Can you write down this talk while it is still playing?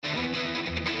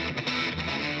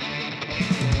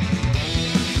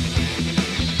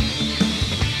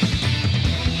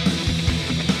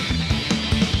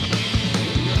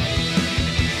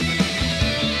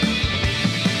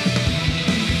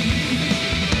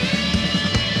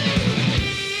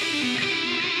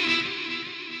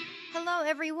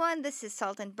This is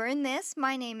Salt and Burn This.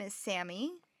 My name is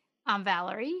Sammy, I'm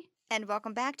Valerie. and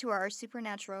welcome back to our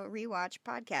Supernatural Rewatch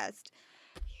podcast.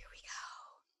 Here we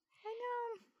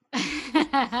go.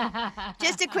 I know.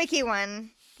 Just a quickie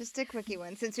one.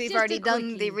 Since we've Just already a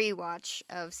done the quickie. rewatch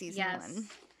of season one.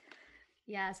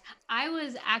 Yes. I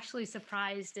was actually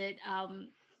surprised at,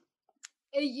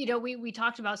 we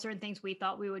talked about certain things we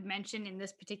thought we would mention in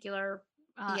this particular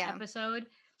Yeah. episode.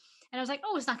 And I was like,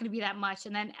 oh, it's not going to be that much.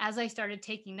 And then as I started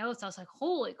taking notes, I was like,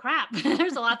 holy crap,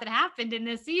 there's a lot that happened in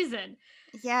this season.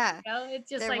 Yeah. You know, it's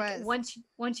just There like was.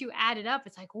 once you add it up,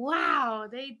 it's like, wow,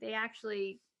 they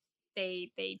actually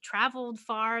they traveled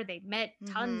far. They met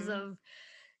tons Mhm.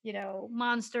 of,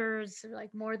 monsters,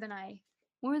 like more than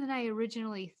I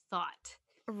originally thought.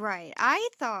 Right. I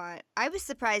was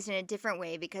surprised in a different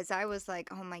way because I was like,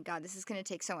 oh my God, this is going to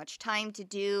take so much time to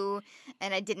do.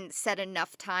 And I didn't set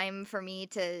enough time for me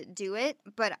to do it.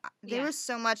 But there Yeah. was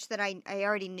so much that I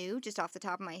already knew just off the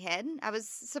top of my head. I was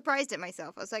surprised at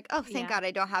myself. I was like, oh, thank Yeah. God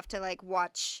I don't have to like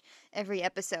watch every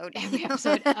episode. Every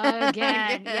episode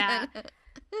again. Yeah.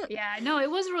 Yeah. No, it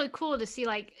was really cool to see,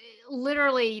 like,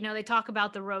 literally, they talk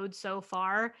about the road so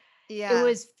far. Yeah.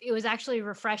 It was actually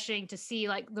refreshing to see,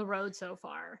 like, the road so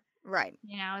far. Right.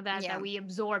 That Yeah. we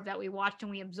absorbed, that we watched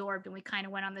and we absorbed, and we kind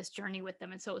of went on this journey with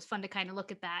them. And so it was fun to kind of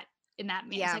look at that in that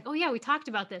manner. It's Yeah. like, oh yeah, we talked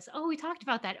about this. Oh, we talked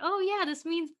about that. Oh yeah, this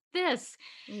means this.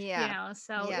 Yeah.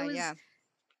 So Yeah. it was Yeah.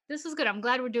 this was good. I'm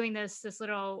glad we're doing this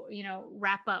little,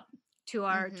 wrap up to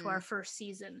our Mhm. first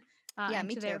season. Yeah, and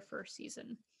me to their too. first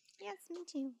season. Yes, me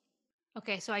too.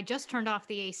 Okay, so I just turned off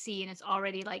the AC and it's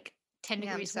already like 10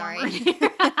 Yeah, I'm degrees warmer sorry. in here.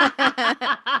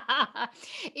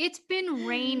 It's been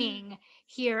raining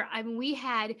here. I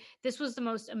mean, this was the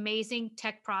most amazing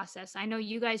tech process. I know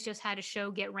you guys just had a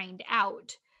show get rained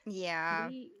out. Yeah.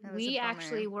 That was a We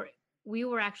actually bummer.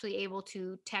 were actually able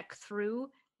to tech through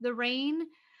the rain,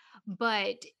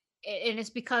 but and it's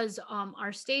because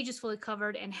our stage is fully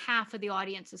covered and half of the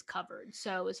audience is covered.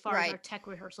 So as far as our Right. tech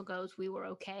rehearsal goes, we were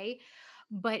okay.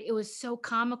 But it was so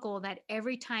comical that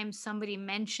every time somebody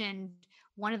mentioned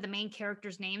one of the main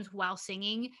characters' names while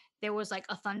singing, there was like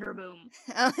a thunder boom.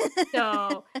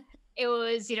 So it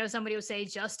was, somebody would say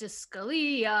Justice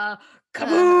Scalia,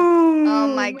 kaboom!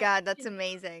 Oh my God, that's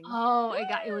amazing. Oh my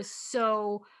God, it was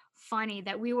so funny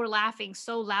that we were laughing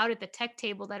so loud at the tech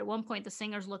table that at one point the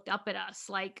singers looked up at us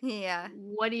like, Yeah.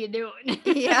 what are you doing?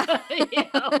 Yeah.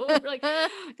 We're like,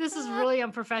 this is really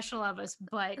unprofessional of us,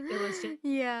 but it was just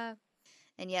Yeah.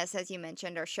 And yes, as you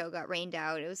mentioned, our show got rained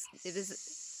out. It was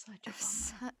such a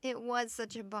bummer. it was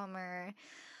such a bummer.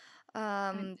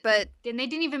 And But then they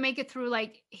didn't even make it through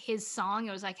like his song.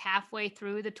 It was like halfway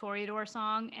through the Toreador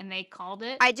song and they called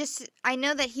it. I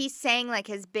know that he sang like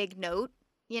his big note,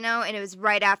 and it was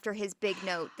right after his big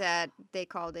note that they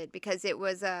called it because it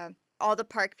was all the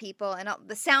park people and all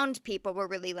the sound people were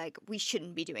really like, we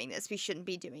shouldn't be doing this. We shouldn't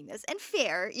be doing this. And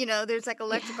fair, there's like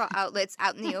electrical outlets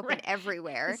out in the open Right.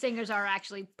 everywhere. The singers are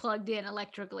actually plugged in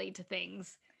electrically to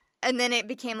things. And then it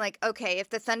became like, okay, if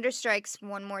the thunder strikes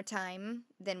one more time,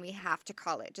 then we have to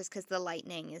call it just because the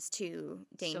lightning is too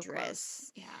So dangerous.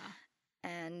 close. Yeah.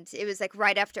 And it was like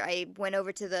right after I went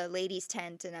over to the ladies'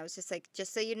 tent and I was just like,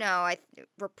 just so you know,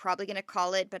 we're probably going to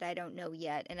call it, but I don't know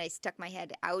yet. And I stuck my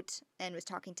head out and was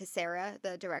talking to Sarah,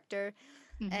 the director.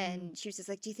 Mhm. And she was just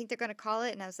like, do you think they're going to call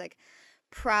it? And I was like,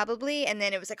 probably. And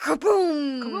then it was like,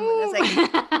 kaboom! And I was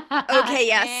like, okay,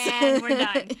 yes. And we're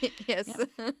done. Yes.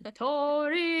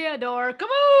 Toreador,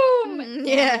 kaboom! And we're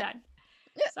Yeah. done.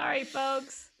 Sorry,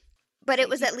 folks. But it Safety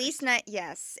was at least first. not,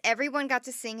 yes. Everyone got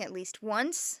to sing at least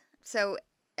once. So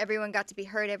everyone got to be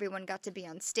heard. Everyone got to be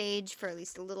on stage for at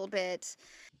least a little bit.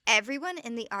 Everyone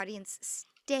in the audience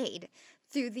stayed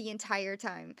through the entire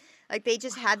time. Like they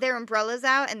just had their umbrellas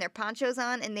out and their ponchos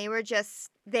on and they were just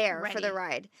there for the Ready.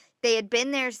 ride. They had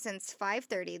been there since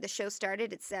 5:30. The show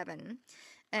started at 7.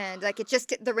 And like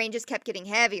the rain just kept getting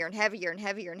heavier and heavier and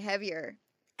heavier and heavier.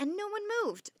 And no one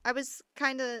moved. I was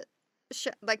kind of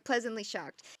like pleasantly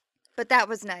shocked. But that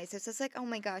was nice. It's just like, oh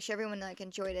my gosh, everyone like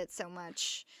enjoyed it so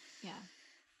much. Yeah.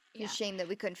 It's Yeah. a shame that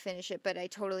we couldn't finish it, but I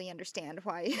totally understand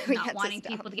why we Not had wanting to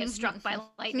people stop. to get struck by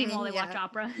lightning while they watch Yeah.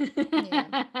 opera.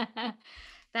 Yeah.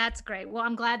 That's great. Well,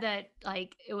 I'm glad that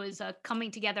like it was coming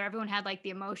together. Everyone had like the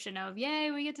emotion of,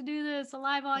 yay, we get to do this, a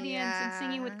live audience and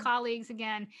singing with Yeah. colleagues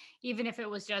again, even if it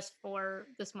was just for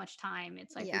this much time.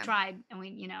 It's like we Yeah. tried and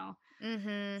we,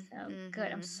 Mhm. so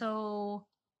good. I'm Mhm. so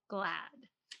glad.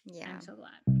 Yeah. I'm so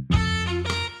glad.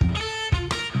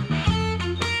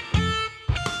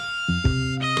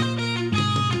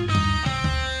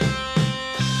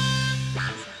 So,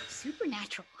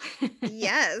 Supernatural.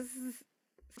 Yes.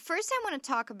 First, I want to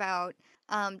talk about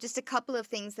Just a couple of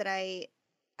things that I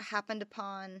happened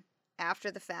upon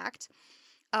after the fact.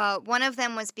 One of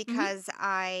them was Mm-hmm. because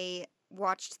I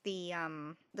watched the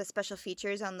special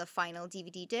features on the final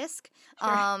DVD disc, Sure.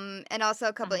 and also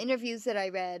a couple Uh-huh. of interviews that I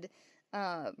read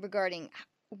regarding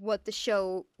what the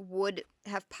show would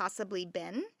have possibly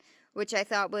been, which I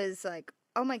thought was like,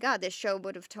 oh my god, this show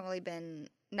would have totally been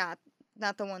not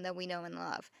the one that we know and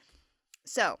love.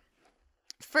 So,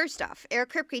 first off,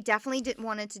 Eric Kripke definitely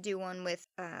wanted to do one with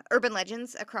urban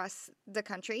legends across the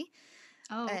country,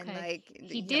 Oh, and okay. like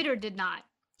He did or did not?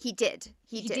 he did.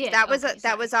 He He did. did. Okay, That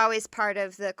sorry. was always part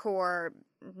of the core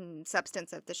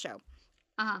substance of the show.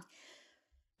 Uh-huh.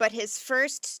 But his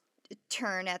first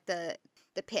turn at the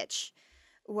pitch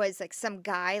was like some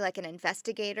guy, like an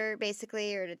investigator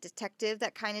basically, or a detective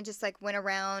that kind of just like went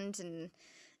around and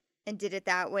did it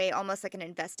that way, almost like an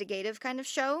investigative kind of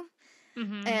show.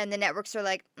 Mm-hmm. And the networks are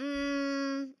like,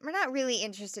 we're not really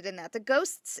interested in that. The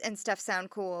ghosts and stuff sound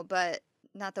cool, but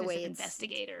not the Who's way an it's.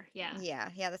 investigator? Yeah.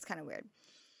 Yeah, that's kind of weird.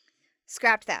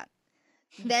 Scrapped that.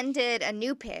 Then did a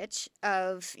new pitch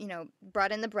of,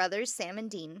 brought in the brothers, Sam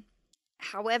and Dean.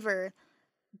 However,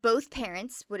 both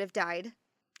parents would have died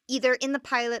either in the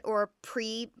pilot or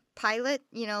pre-pilot,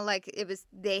 like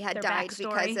they had Their died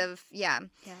backstory. because of, Yeah.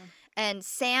 and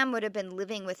Sam would have been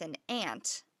living with an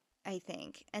aunt, I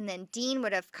think. And then Dean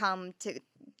would have come to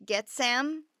get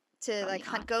Sam to From like the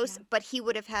hunt aunt, ghosts, yeah. but he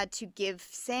would have had to give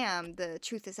Sam the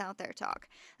truth is out there talk.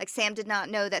 Like Sam did not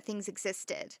know that things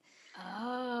existed.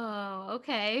 Oh,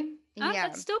 okay. Yeah.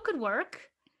 That still could work.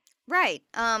 Right.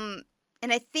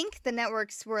 And I think the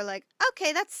networks were like,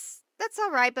 okay, that's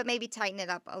all right, but maybe tighten it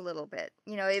up a little bit.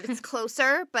 If it's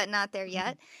closer, but not there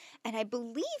yet. And I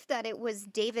believe that it was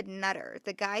David Nutter,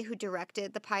 the guy who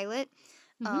directed the pilot,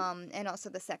 and also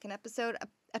the second episode.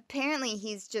 Apparently,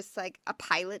 he's just like a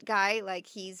pilot guy. Like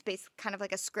he's basically kind of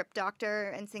like a script doctor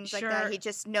and things like that. Sure. He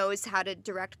just knows how to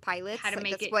direct pilots. How to like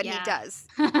make that's it, what he yeah. does.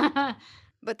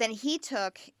 But then he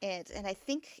took it, and I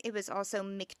think it was also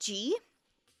McG.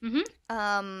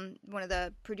 One of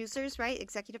the producers, right?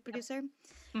 Executive producer.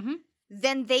 Mm-hmm.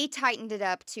 Then they tightened it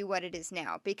up to what it is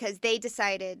now because they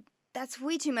decided that's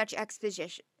way too much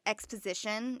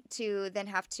exposition to then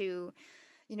have to,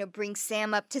 bring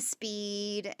Sam up to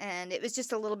speed, and it was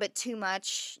just a little bit too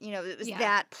much. It was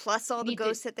that plus all the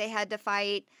ghosts that they had to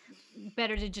fight.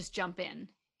 Better to just jump in.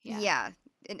 Yeah.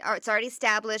 And it's already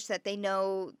established that they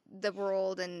know the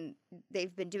world and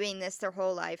they've been doing this their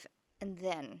whole life, and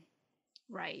then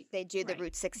right they do the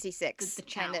Route 66 the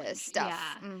kind of challenge. stuff.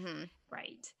 Yeah. Mm-hmm.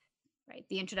 Right.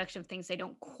 The introduction of things they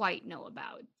don't quite know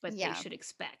about, but Yeah. they should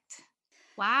expect.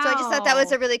 Wow. So I just thought that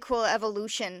was a really cool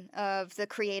evolution of the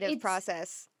creative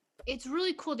process. It's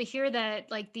really cool to hear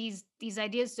that like these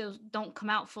ideas don't come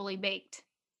out fully baked.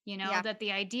 That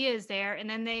the idea is there, and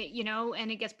then they, and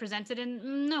it gets presented,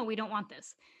 and no, we don't want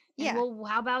this. And well,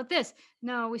 how about this?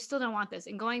 No, we still don't want this.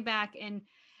 And going back, and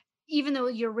even though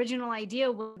your original idea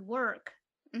would work,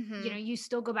 you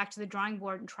still go back to the drawing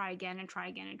board and try again and try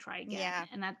again and try again. Yeah.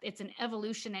 And that it's an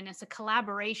evolution and it's a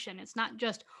collaboration. It's not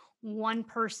just one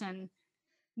person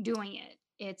doing it.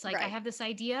 It's like, I have this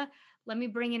idea. Let me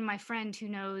bring in my friend who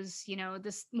knows,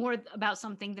 this more about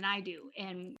something than I do.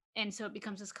 And so it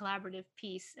becomes this collaborative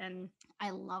piece. And I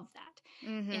love that.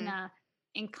 Mm-hmm.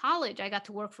 In college, I got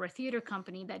to work for a theater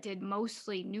company that did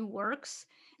mostly new works.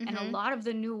 And a Mm-hmm. lot of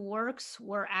the new works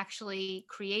were actually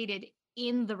created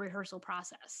in the rehearsal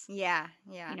process. Yeah.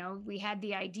 We had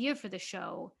the idea for the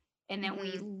show, and then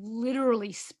we Mhm.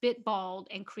 literally spitballed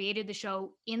and created the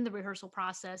show in the rehearsal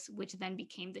process, which then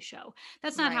became the show.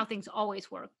 That's not how Right. things always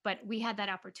work, but we had that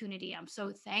opportunity. I'm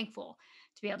so thankful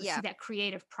to be able to Yeah. see that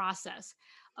creative process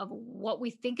of what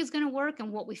we think is going to work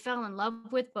and what we fell in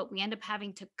love with, but we end up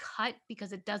having to cut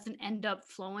because it doesn't end up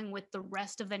flowing with the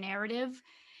rest of the narrative,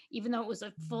 even though it was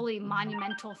a fully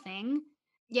monumental thing.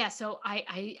 Yeah, so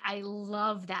I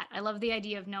love that. I love the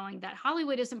idea of knowing that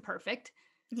Hollywood isn't perfect,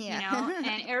 Yeah.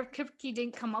 and Eric Kripke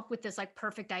didn't come up with this like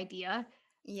perfect idea.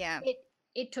 Yeah.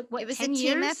 It took what, It was 10 a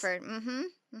team years? effort. Mm-hmm.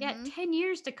 Yeah, 10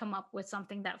 years to come up with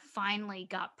something that finally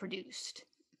got produced.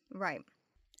 Right.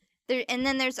 And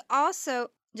then there's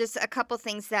also just a couple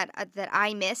things that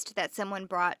I missed that someone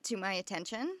brought to my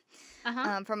attention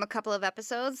from a couple of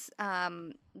episodes.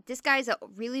 This guy's a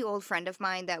really old friend of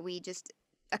mine that we just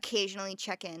occasionally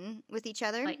check in with each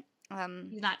other. Like,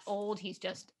 he's not old, he's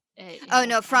just oh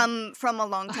no, from a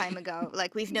long time ago.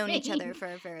 Like we've known each other for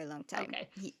a very long time.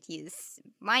 Okay. He's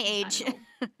my age. Not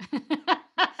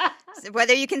old. So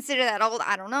whether you consider that old,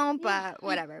 I don't know, but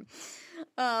whatever.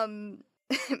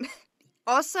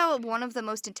 also one of the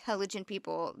most intelligent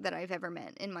people that I've ever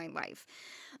met in my life.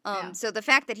 Yeah. So the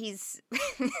fact that he's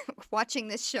watching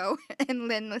this show and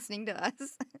then listening to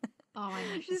us Oh my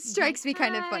gosh. just He's strikes me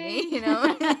kind of funny, you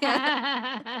know?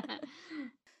 Yeah.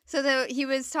 So he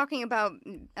was talking about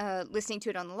listening to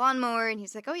it on the lawnmower, and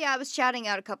he's like, "Oh yeah, I was shouting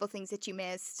out a couple things that you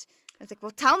missed." I was like,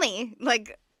 "Well, tell me,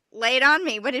 like, lay it on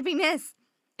me. What did we miss?"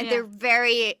 And Yeah. they're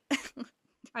very.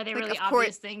 Are they like, really of course-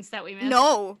 obvious things that we missed?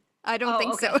 No, I don't Oh,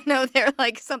 think so. okay. No, they're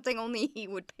like something only he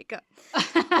would pick up.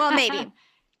 Well, maybe.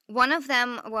 One of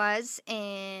them was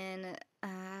in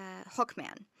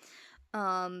Hookman.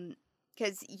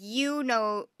 Because you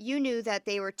knew that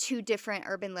they were two different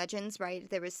urban legends, right?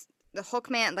 There was the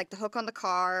Hookman, like the hook on the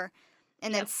car,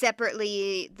 and then Yep.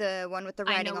 separately the one with the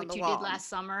I writing know on what the you wall. did last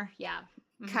summer. Yeah.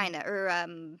 Mhm. Kind of. Or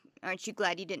aren't you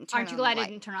glad you didn't turn Aren't you on glad the I light?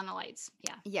 didn't turn on the lights?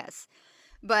 Yeah. Yes.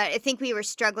 But I think we were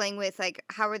struggling with, like,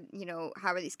 how are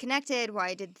these connected?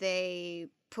 Why did they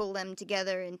pull them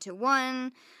together into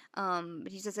one? But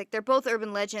he's just like, they're both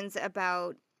urban legends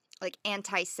about, like,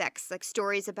 anti-sex, like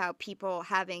stories about people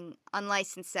having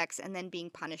unlicensed sex and then being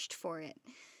punished for it.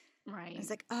 Right. I was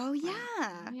like, oh, Right.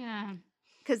 yeah. Yeah.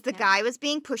 Because the Yeah. guy was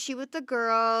being pushy with the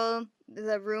girl.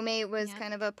 The roommate was Yeah.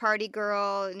 kind of a party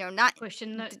girl. Not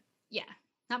Pushing the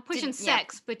not pushing didn't- yeah.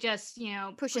 sex, but just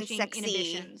Pushing pushing sexy.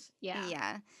 inhibitions. Yeah.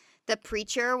 Yeah. The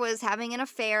preacher was having an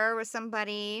affair with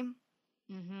somebody.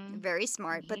 Mm-hmm. Very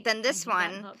smart. But He- then this and he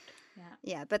got one, hooked. Yeah.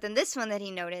 yeah, but then this one that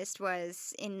he noticed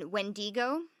was in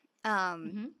Wendigo.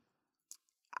 Mm-hmm.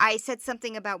 I said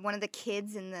something about one of the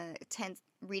kids in the tent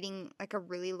reading like a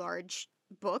really large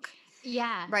book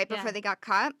Yeah. right before yeah. they got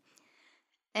caught.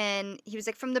 And he was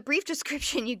like, from the brief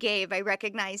description you gave, I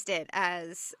recognized it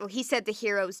as, well, he said the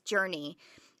hero's journey.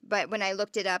 But when I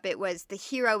looked it up, it was the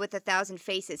hero with 1,000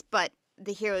 faces. But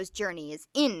the hero's journey is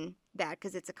in that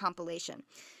because it's a compilation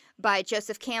by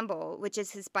Joseph Campbell, which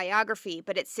is his biography.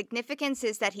 But its significance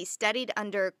is that he studied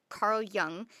under Carl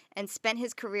Jung and spent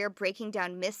his career breaking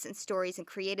down myths and stories and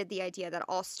created the idea that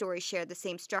all stories share the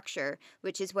same structure,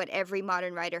 which is what every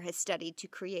modern writer has studied to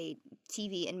create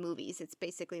TV and movies. It's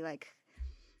basically like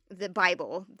the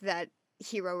Bible that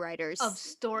hero writers Of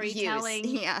storytelling.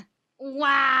 use. Yeah.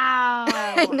 Wow.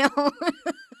 I know.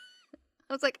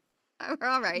 I was like,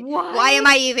 all right. What? Why am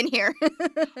I even here?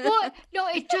 Well, no,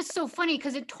 it's just so funny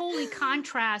because it totally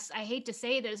contrasts. I hate to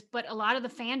say this, but a lot of the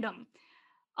fandom,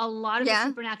 a lot of Yeah. the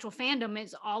supernatural fandom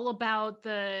is all about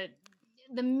the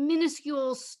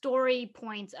minuscule story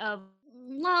points of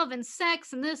love and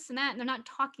sex and this and that. And they're not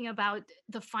talking about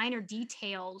the finer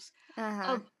details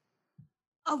Uh-huh.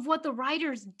 of what the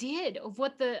writers did, of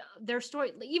what their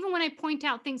story. Even when I point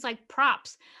out things like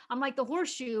props, I'm like, the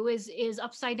horseshoe is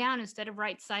upside down instead of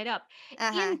right side up,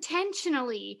 Uh-huh.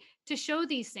 intentionally to show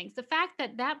these things. The fact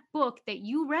that that book that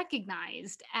you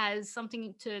recognized as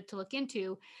something to look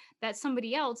into, that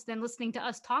somebody else then listening to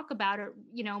us talk about it,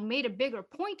 made a bigger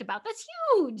point about, that's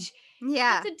huge.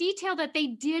 Yeah. That's a detail that they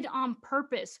did on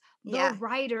purpose. The Yeah.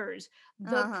 writers,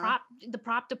 the Uh-huh.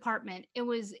 prop department, it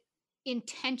was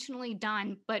intentionally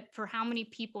done, but for how many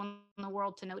people in the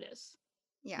world to notice?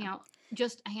 Yeah.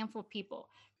 Just a handful of people.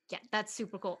 Yeah, that's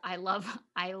super cool. I love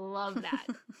that.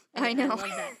 I know. love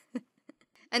that.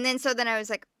 And then I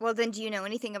was like, well, then do you know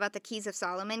anything about the Keys of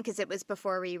Solomon? Because it was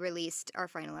before we released our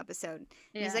final episode.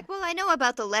 And he's like, well, I know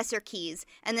about the lesser keys.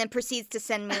 And then proceeds to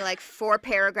send me like 4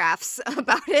 paragraphs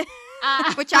about it,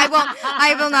 which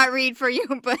I will not read for you.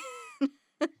 But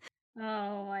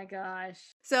Oh my gosh.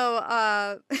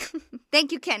 so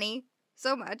thank you, Kenny,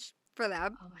 so much for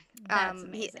that. Oh my god. That's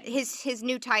amazing. His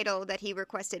new title that he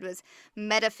requested was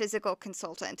metaphysical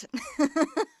consultant,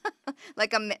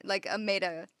 like a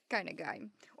meta kind of guy,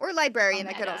 or librarian.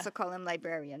 I could meta. also call him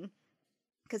librarian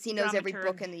because he knows every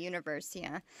book Dramaturg. in the universe.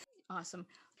 Yeah. Awesome.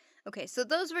 Okay, so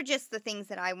those were just the things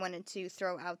that I wanted to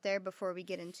throw out there before we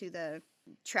get into the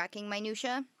tracking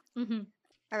minutia. Mm-hmm.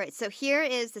 All right, so here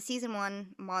is the season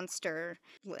 1 monster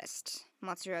list,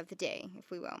 monster of the day,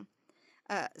 if we will.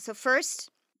 So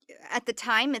first, at the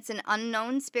time, it's an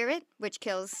unknown spirit, which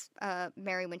kills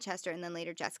Mary Winchester and then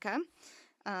later Jessica.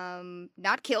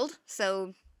 Not killed,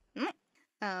 so...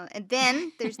 and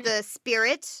then there's the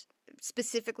spirit,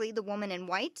 specifically the woman in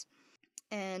white,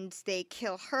 and they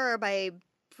kill her by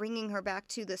bringing her back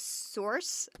to the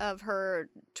source of her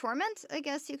torment, I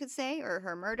guess you could say, or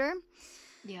her murder.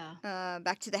 Yeah.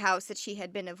 Back to the house that she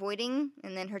had been avoiding,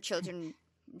 and then her children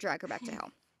drag her back to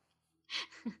hell.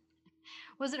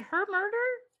 Was it her murder?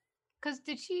 Because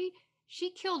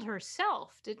she killed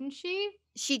herself, didn't she?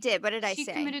 She did. What did I She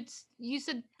say? committed. You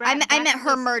said. I meant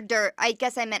her murder. murder. I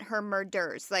guess I meant her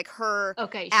murders, like her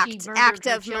Okay. act she murdered act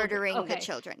her of children. murdering the Okay.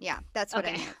 children. Yeah, that's what I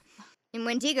Okay. meant. In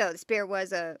Wendigo, the spirit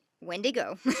was a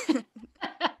Wendigo.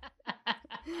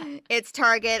 Its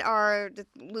target are the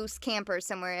loose campers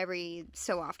somewhere every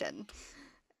so often.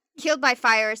 Killed by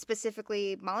fire,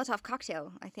 specifically Molotov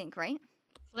cocktail, I think, right?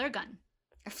 Flare gun.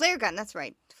 A flare gun, that's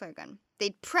right. Flare gun.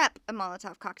 They'd prep a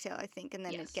Molotov cocktail, I think, and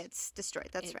then Yes. it gets destroyed.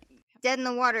 That's right. Dead in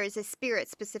the Water is a spirit,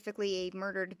 specifically a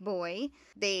murdered boy.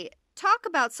 They talk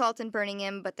about Salton burning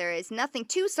him, but there is nothing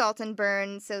to Salton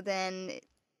burn, so then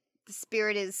the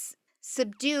spirit is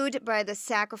subdued by the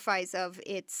sacrifice of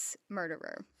its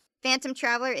murderer. Phantom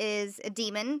Traveler is a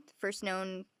demon, first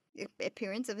known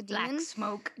appearance of a demon. Black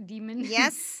smoke demon.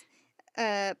 Yes.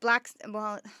 Black,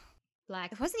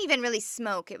 Black it wasn't even really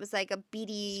smoke. It was like a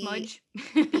beady, smudge.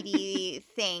 beady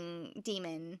thing,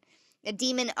 demon. A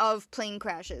demon of plane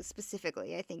crashes,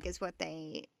 specifically, I think, is what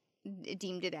they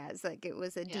deemed it as. Like, it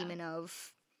was a demon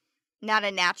of not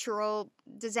a natural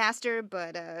disaster,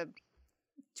 but a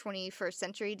 21st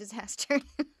century disaster.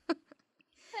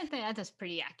 I think that's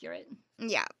pretty accurate.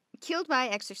 Yeah. Killed by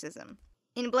exorcism.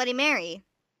 In Bloody Mary,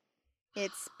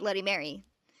 it's Bloody Mary.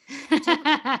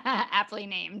 Aptly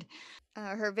named.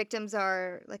 Her victims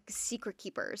are like secret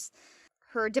keepers.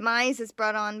 Her demise is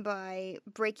brought on by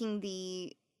breaking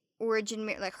the origin,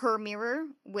 like her mirror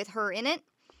with her in it,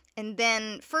 and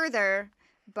then further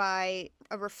by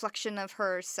a reflection of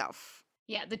herself.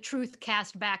 Yeah, the truth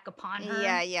cast back upon her.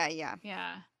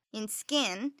 Yeah. In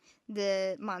Skin,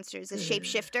 the monster is a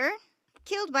shapeshifter,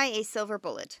 killed by a silver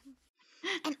bullet.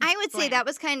 And I would say that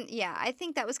was I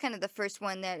think that was kind of the first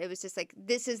one that it was just like,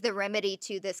 this is the remedy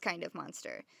to this kind of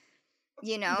monster.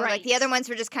 You know, like the other ones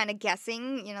were just kind of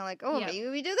guessing, you know, like, oh, maybe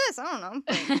we do this. I don't know.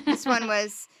 But this one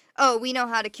was, oh, we know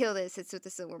how to kill this. It's with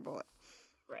the silver bullet.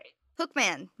 Right.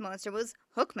 Hookman. Monster was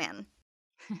Hookman.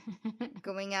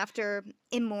 Going after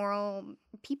immoral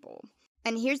people.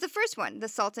 And here's the first one, the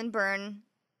salt and burn,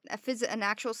 an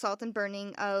actual salt and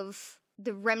burning of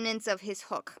the remnants of his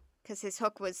hook. Because his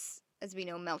hook was, as we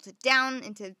know, melted down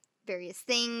into various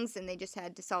things, and they just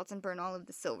had to salt and burn all of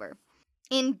the silver.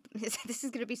 This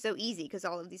is going to be so easy because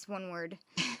all of these one word.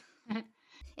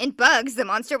 In Bugs, the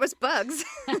monster was Bugs.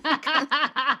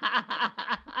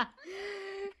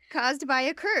 Caused by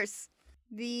a curse.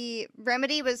 The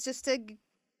remedy was just to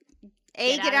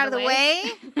A, get out of the way,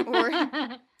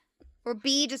 or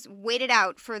B, just wait it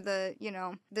out for the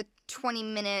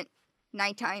 20-minute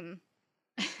nighttime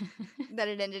that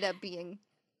it ended up being.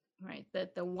 Right,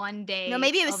 the one day. No,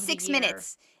 maybe it was 6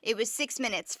 minutes. It was 6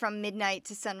 minutes from midnight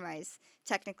to sunrise,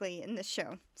 technically, in this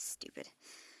show. Stupid.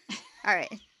 All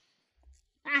right.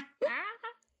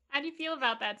 How do you feel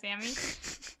about that, Sammy?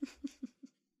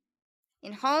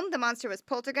 In Home, the monster was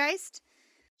Poltergeist.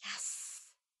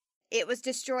 Yes. It was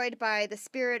destroyed by the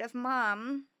spirit of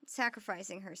Mom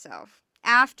sacrificing herself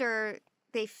after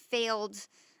they failed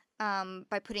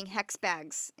by putting hex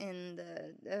bags in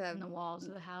the walls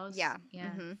of the house. Yeah.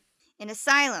 Yeah. Mm-hmm. In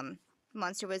Asylum, the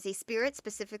monster was a spirit,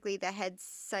 specifically the head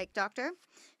psych doctor,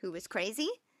 who was crazy.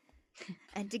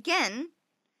 And again,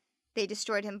 they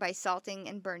destroyed him by salting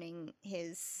and burning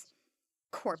his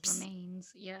corpse. His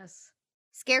remains, yes.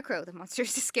 Scarecrow, the monster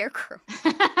is a scarecrow.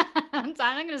 I'm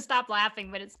not going to stop laughing,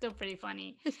 but it's still pretty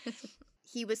funny.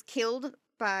 He was killed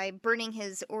by burning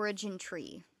his origin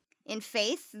tree. In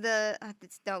Faith, this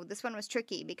one was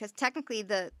tricky because technically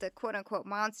the quote-unquote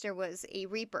monster was a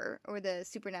reaper, or the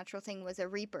supernatural thing was a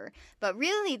reaper. But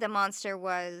really the monster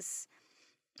was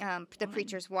the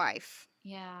preacher's wife.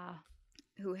 Yeah.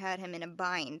 Who had him in a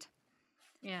bind.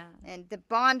 Yeah. And the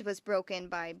bond was broken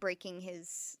by breaking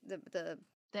his, the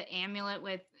amulet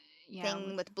with,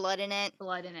 thing with blood in it.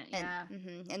 Blood in it, yeah.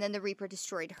 And then the reaper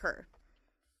destroyed her.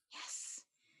 Yes.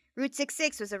 Route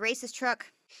 66 was a racist truck.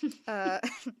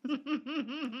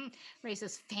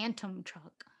 Racist phantom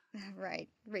truck. Right.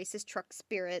 Racist truck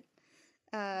spirit.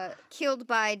 Killed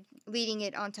by leading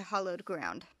it onto hollowed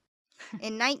ground.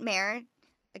 In Nightmare,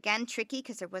 again, tricky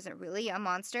because there wasn't really a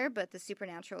monster, but the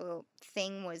supernatural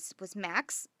thing was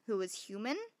Max, who was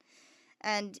human.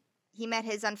 And he met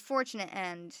his unfortunate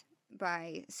end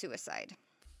by suicide.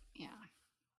 Yeah.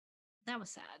 That was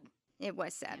sad. It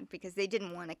was sad because they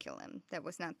didn't want to kill him. That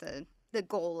was not the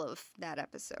goal of that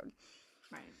episode.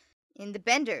 Right. In The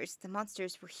Benders, the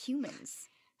monsters were humans.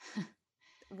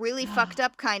 Really fucked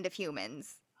up kind of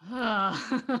humans. Yeah.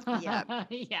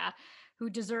 Yeah.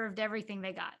 Who deserved everything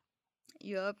they got.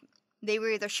 Yup. They were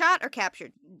either shot or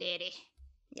captured. Daddy.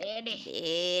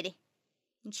 In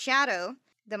Shadow,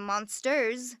 the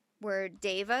monsters were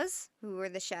Devas, who were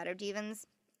the Shadow Demons,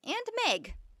 and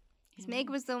Meg. Because Meg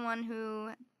was the one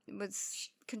who was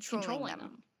controlling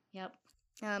them. Yep.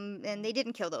 And they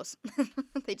didn't kill those.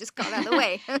 They just got out of the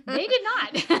way. They did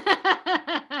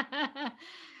not.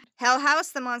 Hell House,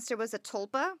 the monster was a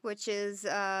tulpa, which is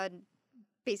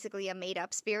basically a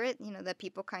made-up spirit, that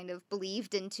people kind of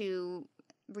believed into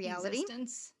reality.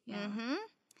 Existence. Yeah. Mm-hmm.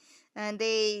 And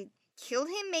they killed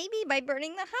him maybe by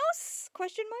burning the house?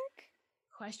 Question mark?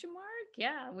 Question mark?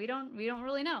 Yeah, we don't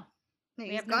really know. No,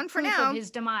 We he's have gone no for proof now. of his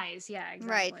demise. Yeah,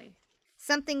 exactly. Right.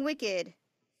 Something wicked.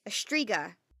 A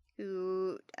Striga,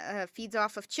 who feeds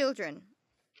off of children.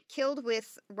 Killed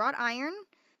with wrought iron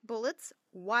bullets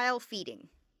while feeding.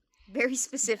 Very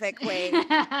specific way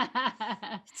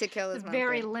to kill his monster.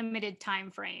 Very limited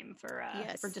time frame for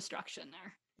Yes. destruction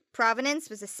there. Provenance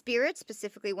was a spirit,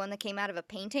 specifically one that came out of a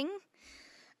painting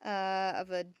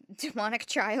of a demonic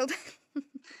child.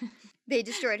 They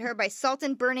destroyed her by salt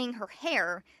and burning her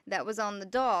hair that was on the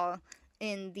doll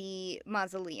in the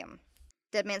mausoleum.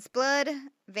 Dead Man's Blood,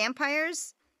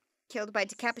 vampires, killed by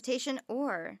decapitation,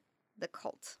 or the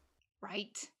cult.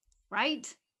 Right. I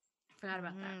forgot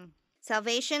about that.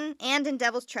 Salvation, and in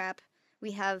Devil's Trap,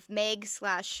 we have Meg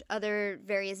 / other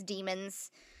various demons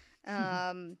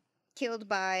killed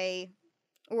by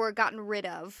or gotten rid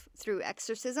of through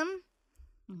exorcism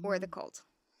or the cult.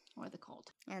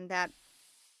 And that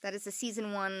is the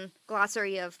season 1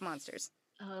 glossary of monsters.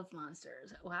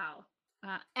 Wow.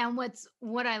 And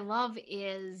what I love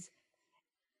is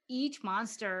each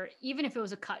monster, even if it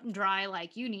was a cut and dry,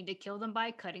 like you need to kill them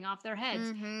by cutting off their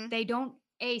heads, they don't,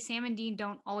 Sam and Dean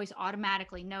don't always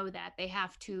automatically know that. They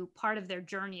have to, part of their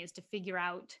journey is to figure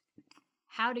out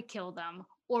how to kill them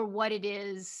or what it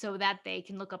is so that they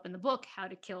can look up in the book how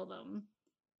to kill them.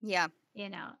 Yeah.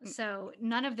 So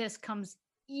none of this comes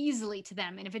easily to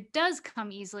them. And if it does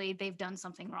come easily, they've done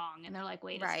something wrong. And they're like,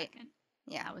 wait a second.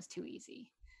 Yeah. That was too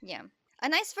easy. Yeah. A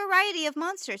nice variety of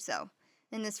monsters, though,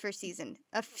 in this first season.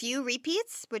 A few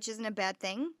repeats, which isn't a bad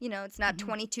thing. It's not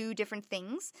 22 different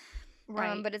things.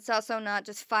 Right. But it's also not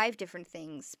just 5 different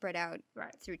things spread out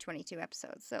right. through 22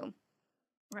 episodes. So.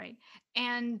 Right.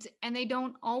 And they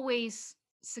don't always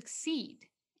succeed.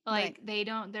 Like they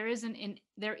don't, there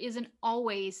isn't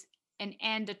always an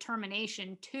end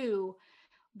determination to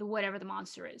the whatever the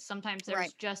monster is. Sometimes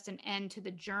there's just an end to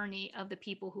the journey of the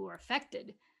people who are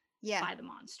affected by the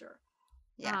monster.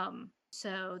 Yeah.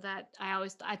 So that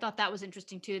I thought that was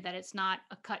interesting too, that it's not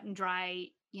a cut and dry,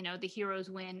 the heroes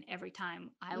win every time.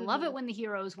 I love it when the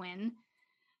heroes win.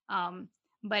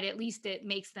 But at least it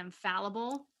makes them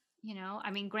fallible. I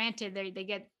mean, granted, they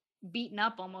get beaten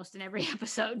up almost in every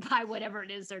episode by whatever it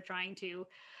is they're trying to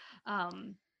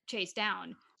chase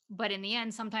down. But in the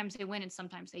end, sometimes they win and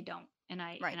sometimes they don't. And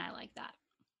I like that.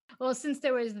 Well, since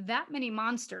there was that many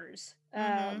monsters,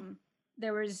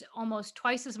 there was almost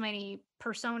twice as many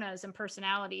personas and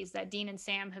personalities that Dean and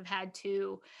Sam have had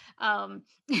to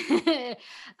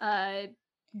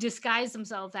disguise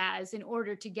themselves as in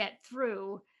order to get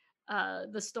through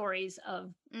the stories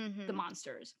of the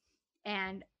monsters.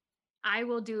 And I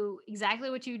will do exactly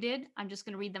what you did. I'm just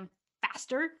going to read them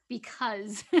faster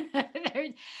because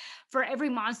for every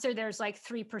monster, there's like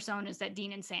 3 personas that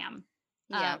Dean and Sam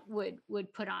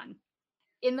would put on.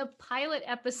 In the pilot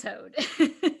episode,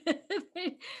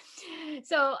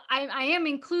 so I am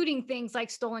including things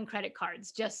like stolen credit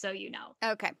cards, just so you know.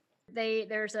 Okay.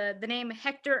 There's the name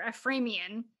Hector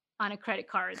Ephraimian on a credit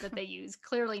card that they use.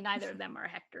 Clearly, neither of them are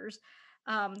Hectors.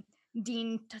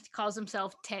 Dean calls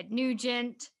himself Ted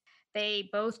Nugent. They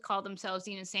both call themselves,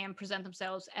 Dean and Sam present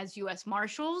themselves as U.S.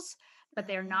 Marshals, but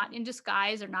they're not in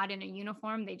disguise or not in a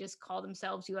uniform. They just call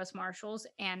themselves U.S. Marshals.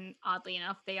 And oddly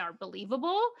enough, they are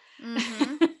believable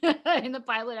in the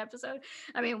pilot episode.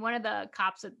 I mean, one of the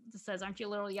cops says, "Aren't you a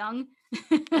little young?"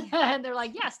 And they're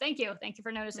like, "Yes, thank you. Thank you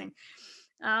for noticing."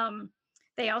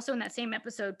 They also, in that same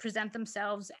episode, present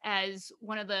themselves as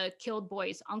one of the killed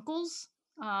boys' uncles.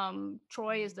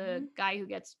 Troy is the guy who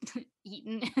gets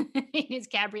eaten in his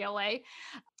cabriolet,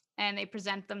 and they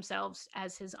present themselves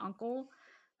as his uncle.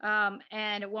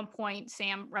 And at one point,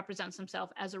 Sam represents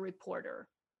himself as a reporter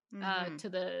to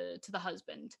the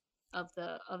husband of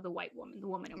the white woman, the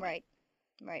woman in white.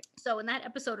 Right. So in that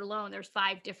episode alone, there's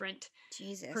 5 different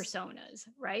personas,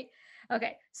 right?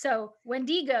 Okay, so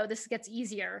Wendigo, this gets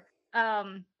easier.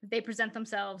 They present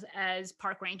themselves as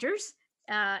park rangers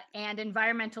and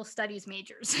environmental studies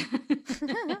majors.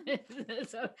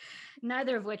 So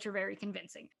neither of which are very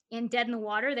convincing. In Dead in the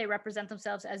Water, they represent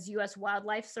themselves as U.S.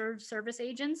 Wildlife Service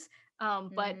agents,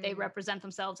 but they represent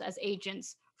themselves as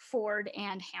agents Ford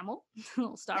and Hamill.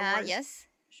 Little Star Wars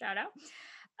shout out.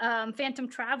 Phantom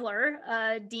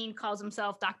Traveler, Dean calls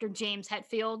himself Dr. James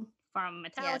Hetfield from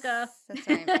Metallica. Yes, that's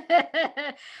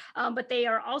right. But they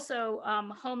are also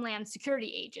Homeland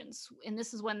Security agents. And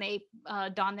this is when they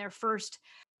don their first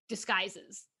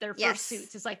disguises, their first Yes.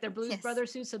 suits. It's like their Blues Yes.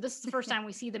 Brothers suits. So this is the first time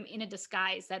we see them in a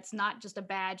disguise that's not just a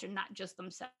badge and not just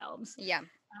themselves. Yeah.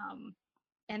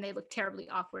 And they look terribly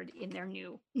awkward in their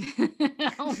new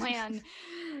Homeland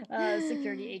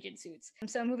security agent suits.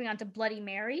 So moving on to Bloody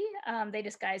Mary, they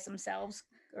disguise themselves,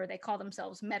 or they call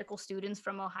themselves medical students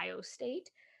from Ohio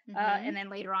State. And then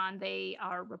later on, they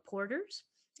are reporters.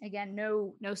 Again,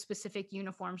 no specific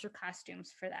uniforms or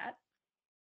costumes for that.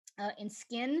 In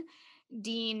Skin,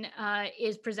 Dean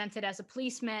is presented as a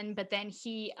policeman, but then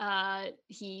he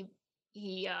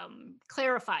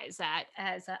clarifies that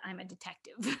as I'm a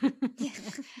detective,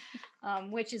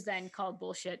 which is then called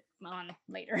bullshit on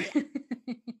later.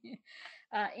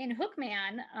 In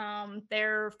Hookman,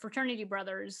 they're fraternity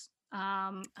brothers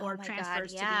or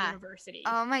transfers to the university.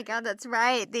 Oh my god, that's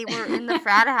right. They were in the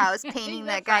frat house painting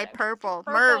that guy purple.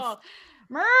 Merv.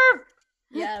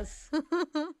 Yes.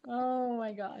 Oh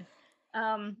my god.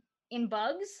 In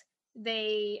Bugs,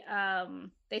 they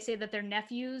say that they're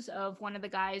nephews of one of the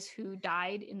guys who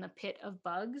died in the pit of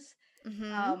Bugs.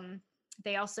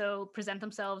 They also present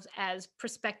themselves as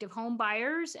prospective home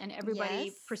buyers, and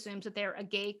everybody presumes that they're a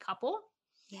gay couple.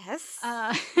 Yes.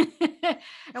 And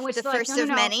which the first of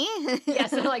many.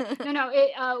 Yes, they're like,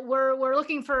 we're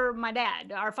looking for my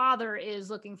dad. Our father is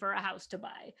looking for a house to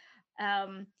buy.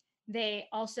 They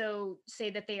also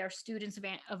say that they are students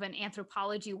of an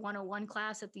anthropology 101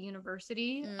 class at the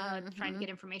university, trying to get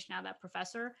information out of that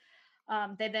professor.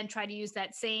 They then try to use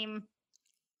that same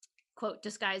quote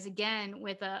disguise again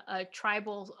with a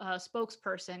tribal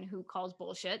spokesperson who calls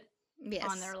bullshit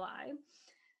on their lie.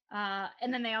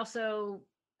 And then they also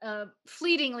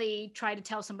fleetingly try to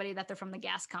tell somebody that they're from the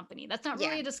gas company. That's not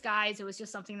really a disguise. It was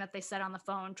just something that they said on the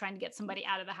phone trying to get somebody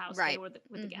out of the house. They were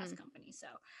with the gas company. So,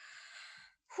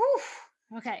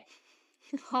 whew, okay.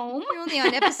 Home. We're only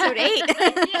on episode 8.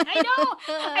 I know.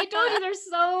 I told you there's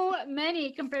so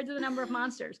many compared to the number of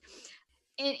monsters.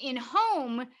 In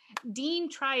Home, Dean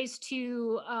tries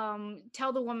to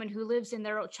tell the woman who lives in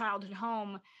their childhood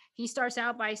home. He starts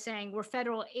out by saying, we're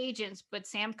federal agents, but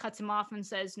Sam cuts him off and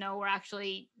says, no,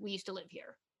 we used to live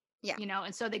here. Yeah.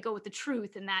 And so they go with the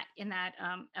truth in that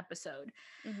episode.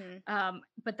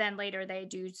 But then later they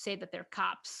do say that they're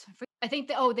cops. I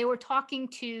think they were talking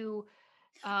to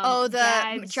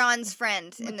John's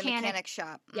friend in the mechanic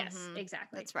shop. Yes,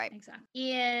 exactly. That's right. Exactly.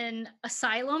 In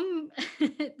Asylum,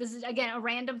 this is again a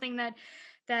random thing that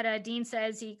Dean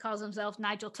says. He calls himself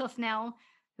Nigel Tufnell,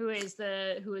 who is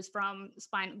from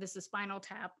Spinal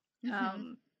Tap.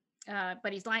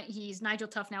 But he's Nigel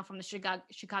Tufnell from the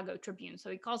Chicago Tribune.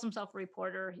 So he calls himself a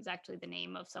reporter. He's actually the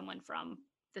name of someone from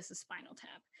This is Spinal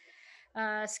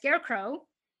Tap. Scarecrow,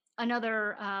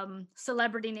 another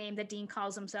celebrity name that Dean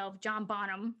calls himself, John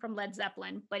Bonham from Led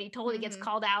Zeppelin, but he totally gets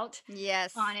called out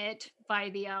on it by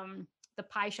the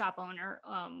pie shop owner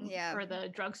or the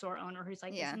drugstore owner, who's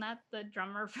like, isn't that the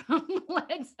drummer from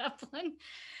Led Zeppelin?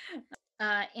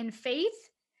 In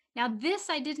Faith, now this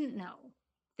I didn't know.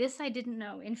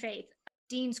 In Faith,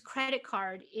 Dean's credit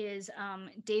card is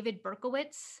David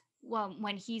Berkowitz. Well,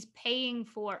 when he's paying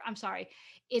for,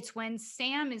 it's when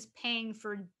Sam is paying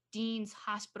for Dean's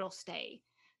hospital stay.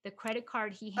 The credit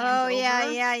card he hands over.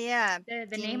 Yeah.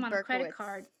 The name on the credit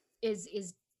card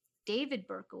is David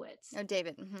Berkowitz. Oh,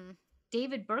 David.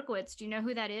 David Berkowitz. Do you know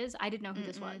who that is? I didn't know who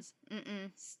this was.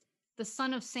 The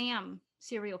son of Sam,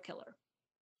 serial killer.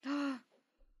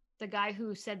 The guy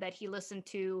who said that he listened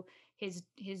to his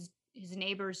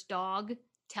neighbor's dog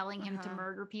telling him to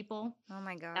murder people. Oh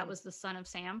my god. That was the son of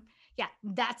Sam. Yeah,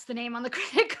 that's the name on the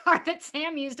credit card that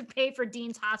Sam used to pay for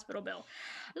Dean's hospital bill.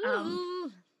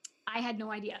 I had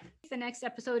no idea. The next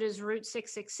episode is Route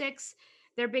 666.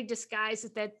 Their big disguise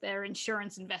is that they're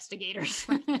insurance investigators,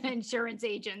 insurance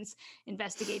agents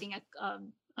investigating a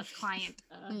client.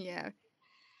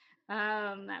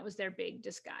 That was their big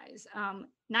disguise.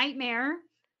 Nightmare.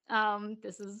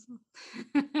 This is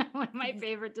one of my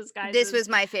favorite disguises. This was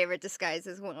my favorite disguise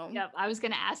as well. Yep, I was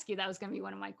going to ask you. That was going to be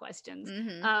one of my questions.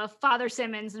 Father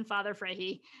Simmons and Father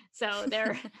Fahey. So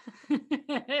they're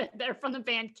they're from the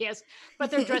band Kiss,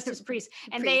 but they're dressed as priests,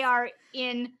 and they are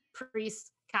in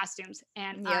priest costumes,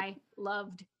 and I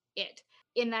loved it.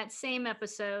 In that same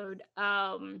episode,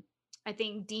 I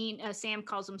think Sam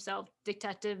calls himself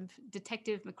Detective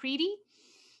McCready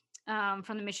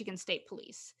from the Michigan State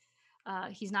Police.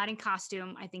 He's not in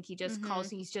costume. I think he just calls.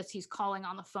 He's calling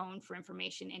on the phone for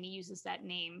information, and he uses that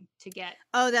name to get.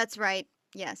 Oh, that's right.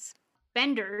 Yes.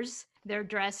 Benders. They're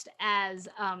dressed as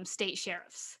state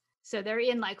sheriffs, so they're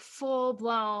in like full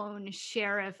blown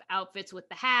sheriff outfits with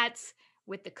the hats,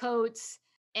 with the coats,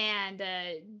 and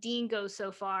Dean goes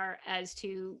so far as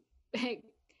to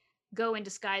go in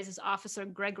disguise as Officer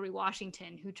Gregory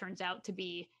Washington, who turns out to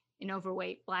be an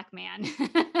overweight black man.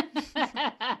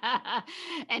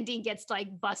 And Dean gets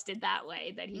like busted that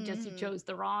way, that he chose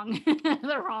the wrong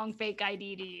the wrong fake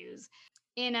ID to use.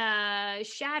 In a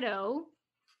Shadow,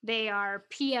 they are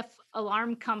PF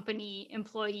Alarm Company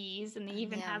employees, and they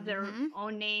even have their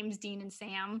own names, Dean and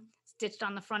Sam, stitched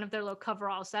on the front of their little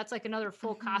coveralls. So that's like another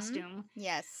full costume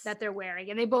that they're wearing.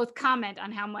 And they both comment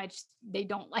on how much they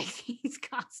don't like these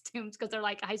costumes because they're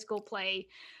like high school play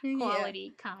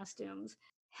quality costumes.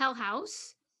 Hell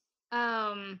House,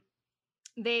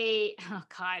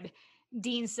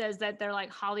 Dean says that they're like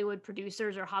Hollywood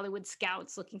producers or Hollywood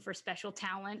scouts looking for special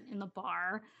talent in the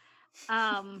bar.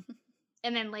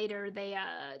 And then later they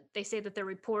say that they're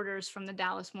reporters from the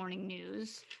Dallas Morning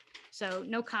News. So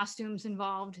no costumes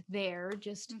involved there,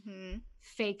 just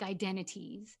fake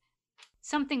identities.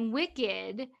 Something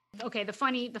Wicked. Okay, the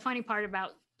funny part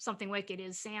about Something Wicked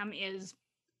is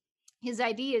his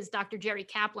ID is Dr. Jerry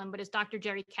Kaplan, but it's Dr.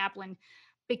 Jerry Kaplan,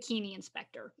 bikini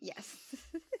inspector. Yes.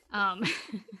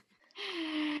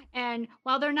 And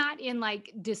while they're not in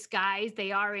like disguise,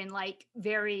 they are in like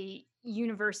very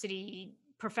university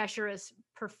professorial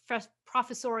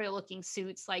looking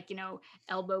suits, like,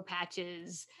 elbow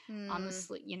patches on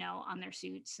the on their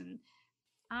suits. And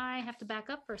I have to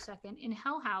back up for a second. In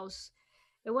Hell House,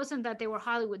 it wasn't that they were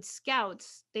Hollywood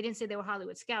scouts. They didn't say they were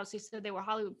Hollywood scouts. They said they were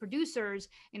Hollywood producers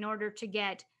in order to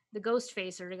get the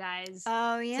Ghostfacer guys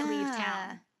to leave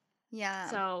town. Yeah.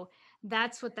 So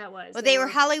that's what that was. Well, they were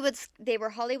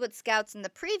Hollywood scouts in the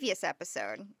previous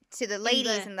episode to the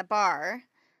ladies in the bar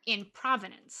in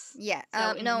Providence. Yeah.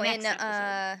 So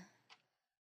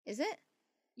is it?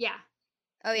 Yeah.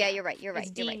 Oh yeah, you're right.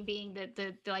 It's Dean being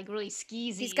the like really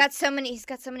skeezy. He's got so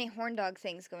many horn dog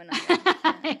things going on.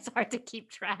 It's hard to keep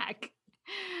track.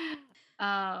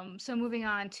 So moving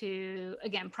on to,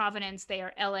 again, Providence, they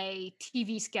are LA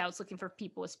TV scouts looking for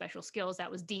people with special skills. That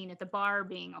was Dean at the bar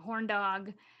being a horn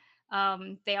dog.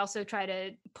 They also try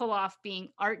to pull off being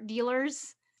art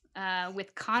dealers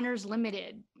with Connors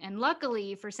Limited. And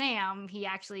luckily for Sam, he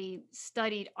actually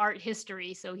studied art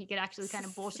history, so he could actually kind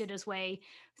of bullshit his way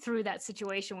through that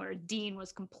situation where Dean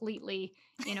was completely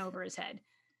in over his head.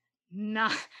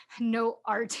 No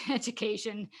art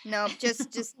education. No,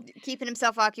 just keeping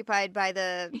himself occupied by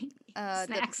the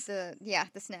snacks. The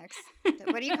snacks.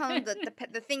 What do you call them?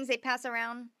 The thhings they pass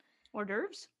around? Hors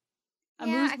d'oeuvres?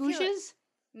 Yeah, amuse-bouches?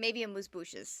 Maybe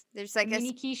amuse-bouches. There's like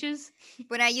mini quiches.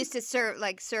 When I used to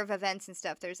serve events and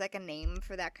stuff, there's like a name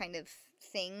for that kind of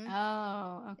thing.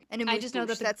 Oh, okay. And I just know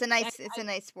that it's a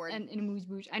nice word. An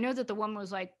amuse-bouche. I know that the one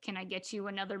was like, "Can I get you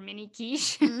another mini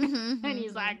quiche?" And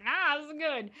he's like, "Nah, this is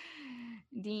good."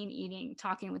 Dean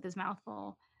talking with his mouth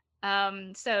full.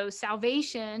 So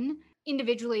Salvation,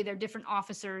 individually, they're different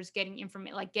officers getting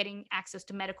getting access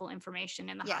to medical information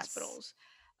in the hospitals.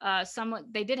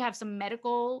 They did have some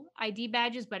medical ID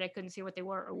badges, but I couldn't see what they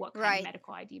were or what kind of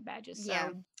medical ID badges.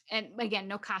 So, and again,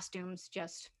 no costumes,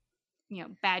 just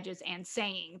badges and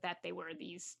saying that they were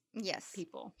these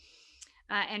people.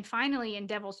 And finally, in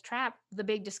Devil's Trap, the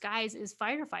big disguise is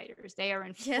firefighters. They are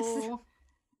in full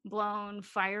blown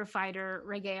firefighter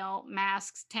regale,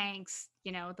 masks, tanks,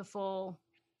 the full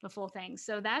thing.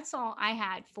 So that's all I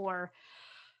had for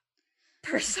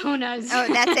personas.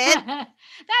 Oh, that's it?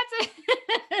 That's it.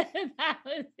 That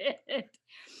was it.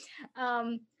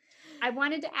 I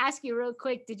wanted to ask you real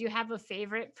quick, did you have a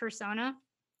favorite persona?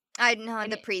 I know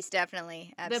the priest,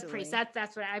 definitely. Absolutely. The priest.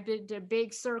 That's what I did. A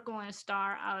big circle and a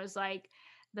star. I was like,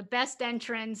 the best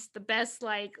entrance, the best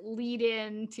like lead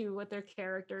in to what their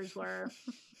characters were.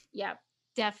 Yep,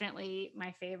 definitely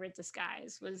my favorite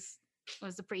disguise was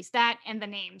the priest. That and the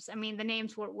names. I mean, the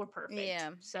names were perfect.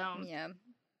 Yeah. So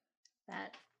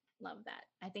love that.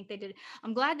 I think they did.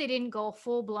 I'm glad they didn't go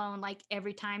full blown like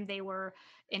every time they were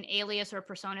an alias or a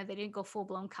persona. They didn't go full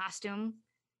blown costume.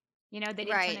 They didn't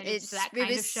turn it into that kind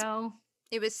of show.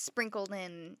 It was sprinkled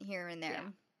in here and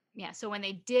there. Yeah. So when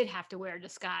they did have to wear a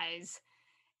disguise,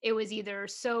 it was either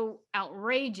so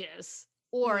outrageous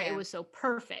or it was so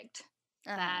perfect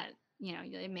that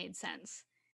it made sense.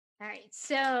 All right,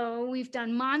 so we've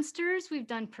done monsters, we've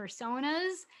done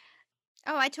personas.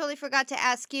 Oh, I totally forgot to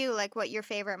ask you like what your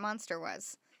favorite monster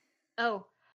was. Oh,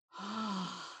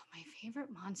 my favorite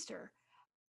monster.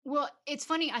 Well, it's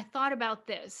funny, I thought about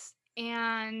this,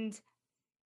 and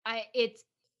I'm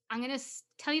gonna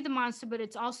tell you the monster, but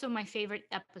it's also my favorite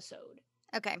episode.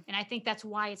 Okay. And I think that's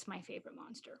why it's my favorite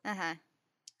monster.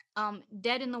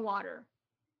 Dead in the Water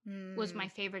was my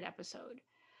favorite episode.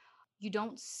 You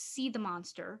don't see the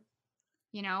monster,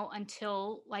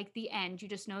 until like the end. You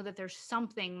just know that there's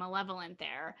something malevolent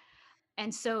there.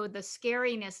 And so the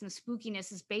scariness and the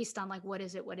spookiness is based on like, what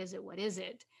is it? What is it? What is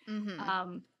it?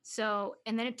 Mm-hmm. So,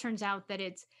 and then it turns out that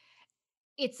it's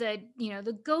a,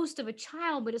 the ghost of a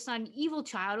child, but it's not an evil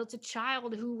child. It's a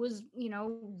child who was,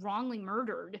 wrongly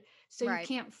murdered. So you Right.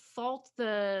 can't fault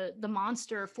the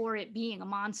monster for it being a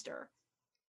monster,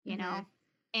 you Mm-hmm. know?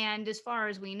 And as far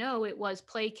as we know, it was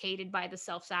placated by the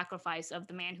self-sacrifice of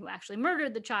the man who actually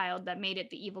murdered the child that made it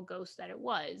the evil ghost that it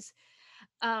was.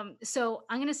 So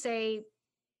I'm gonna say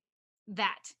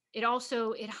that it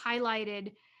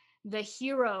highlighted the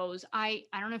heroes. I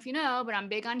don't know if you know, but I'm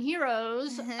big on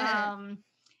heroes.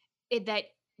 That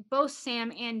both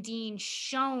Sam and Dean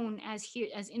shone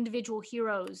as individual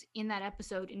heroes in that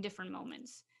episode in different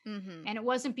moments. Mm-hmm. And it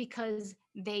wasn't because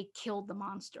they killed the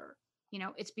monster.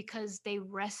 It's because they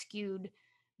rescued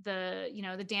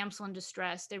the damsel in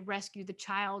distress. They rescued the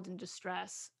child in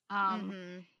distress.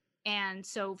 Mm-hmm. And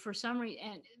so for some reason,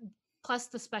 and plus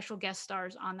the special guest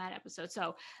stars on that episode.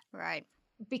 So Right.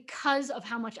 because of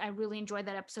how much I really enjoyed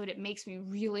that episode, it makes me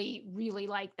really, really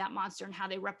like that monster and how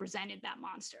they represented that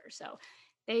monster. So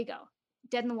there you go.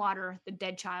 Dead in the Water, the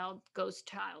dead child, ghost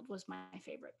child was my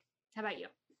favorite. How about you?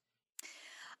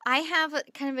 I have a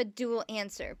kind of a dual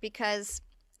answer because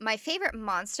my favorite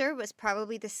monster was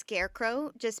probably the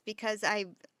Scarecrow, just because I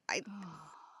Oh,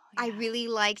 I yeah. really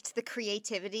liked the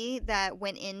creativity that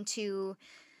went into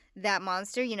that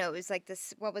monster. It was like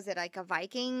this, what was it, like a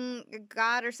Viking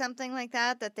god or something like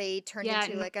that, that they turned Yeah,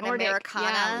 into like an Nordic. Yeah, it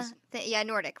Americana was. thing. Yeah,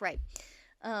 Nordic, right.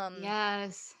 Um,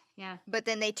 Yes. Yeah. but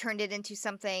then they turned it into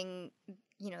something,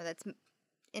 that's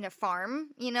in a farm,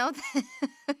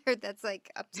 or that's like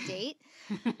up to date.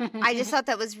 I just thought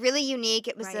that was really unique.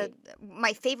 It was Right.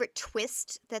 my favorite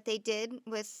twist that they did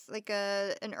with like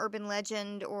an urban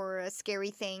legend or a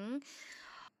scary thing.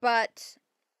 But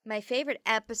my favorite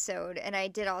episode, and I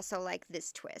did also like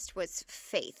this twist, was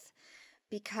Faith,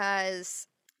 because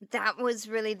that was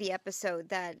really the episode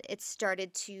that it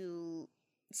started to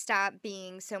stop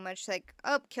being so much like,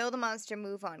 oh, kill the monster,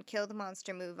 move on, kill the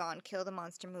monster, move on, kill the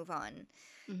monster, move on.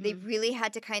 They Hmm. really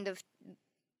had to kind of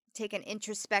take an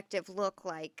introspective look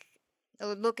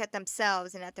at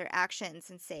themselves and at their actions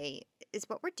and say, is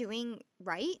what we're doing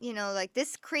right? Like,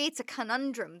 this creates a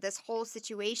conundrum, this whole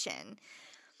situation.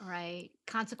 Right.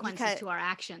 Consequences Because to our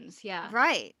actions. Yeah.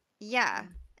 right, yeah. Yeah.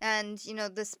 And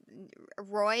this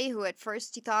Roy, who at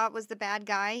first you thought was the bad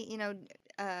guy,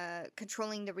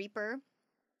 controlling the Reaper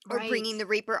or bringing Right. the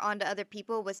Reaper onto other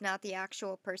people, was not the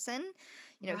actual person.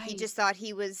 He Right. just thought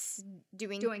he was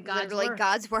doing Doing God's literally work.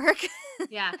 God's work.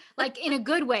 Yeah. Like in a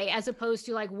good way, as opposed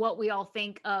to like what we all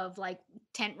think of like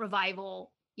tent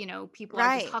revival, people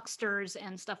are just Right. hucksters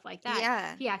and stuff like that.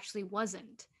 Yeah. He actually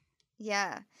wasn't.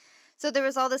 Yeah. So there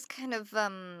was all this kind of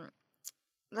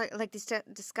like this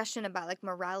discussion about like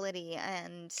morality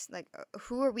and like,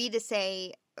 who are we to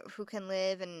say who can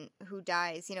live and who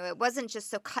dies? It wasn't just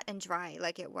so cut and dry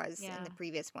like it was in Yeah. the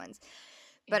previous ones. Yeah.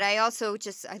 But I also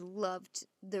I loved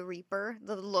the Reaper,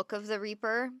 the look of the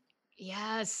Reaper.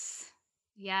 Yes. I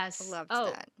Yes. loved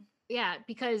Oh, that. yeah,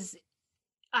 because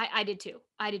I did too.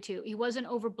 I did too. He wasn't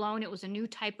overblown. It was a new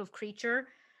type of creature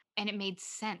and it made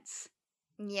sense.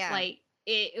 Yeah. Like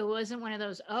it wasn't one of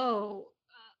those, oh,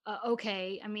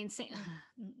 okay. I mean,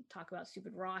 talk about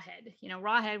stupid Rawhead.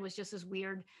 Rawhead was just this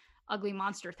weird, ugly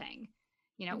monster thing.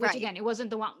 Which Right. again, it wasn't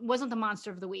the monster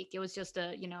of the week. It was just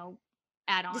a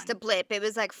add Just a on, blip. It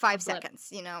was like a 5 blip, seconds.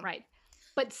 right?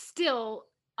 But still,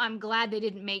 I'm glad they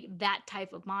didn't make that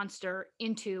type of monster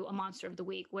into a monster of the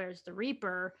week. Whereas the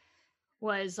Reaper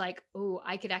was like, oh,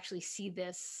 I could actually see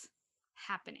this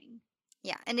happening.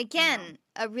 Yeah, and You know, again,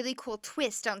 a really cool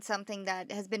twist on something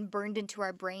that has been burned into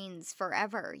our brains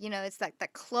forever. It's like the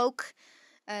cloak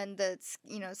and the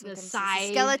sometimes it's the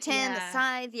scythe, skeleton, the yeah,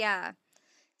 scythe, yeah.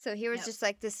 So here was yep. just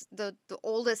like this the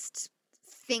oldest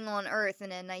thing on earth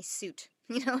in a nice suit.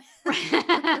 Very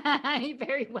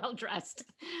well dressed,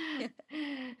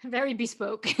 very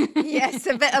bespoke. Yes,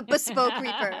 a bespoke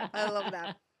reaper. I love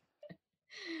that.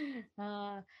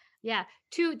 uh, yeah,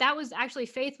 two. That was actually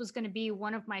Faith was going to be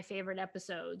one of my favorite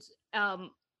episodes.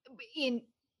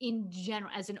 In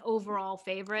general, as an overall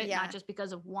favorite, not Yeah. just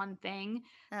because of one thing.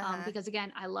 Uh-huh. Because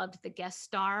again, I loved the guest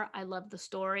star. I loved the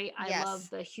story. I love Yes.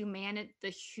 the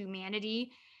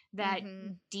humanity that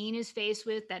Mhm. Dean is faced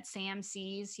with, that Sam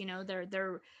sees.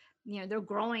 They're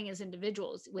growing as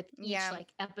individuals with each Yeah.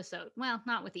 like episode. Well,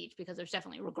 not with each because there's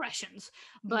definitely regressions,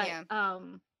 but Yeah.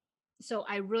 so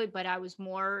I was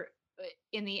more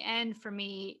in the end for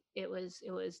me it was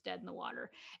Dead in the Water.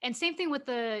 And same thing with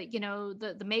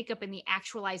the makeup and the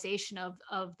actualization of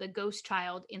the ghost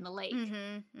child in the lake.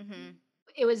 Mhm. Mhm.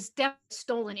 It was definitely a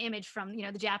stolen image from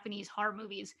the Japanese horror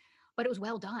movies, but it was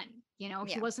well done. You know,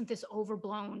 he Yeah. wasn't this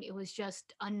overblown. It was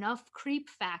just enough creep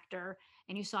factor,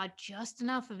 and you saw just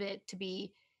enough of it to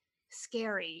be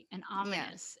scary and Yeah.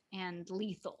 ominous and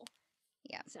lethal.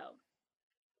 Yeah. So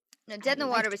No, I Dead in the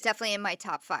Water liked was it. definitely in my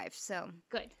top 5. So.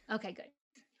 Good. Okay, good.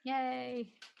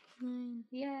 Yay.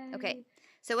 Okay. Yay.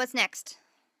 So what's next?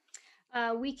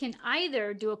 We can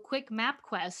either do a quick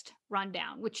MapQuest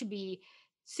rundown, which should be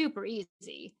super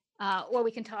easy, or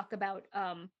we can talk about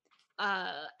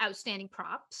outstanding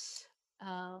props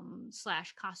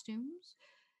slash costumes,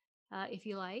 if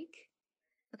you like.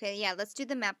 Okay, yeah, let's do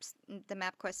the map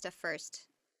quest stuff first,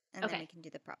 and then we Okay. can do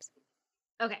the props.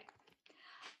 Okay.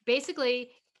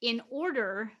 Basically, in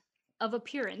order of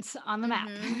appearance on the map,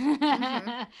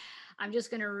 I'm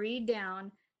just going to read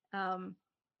down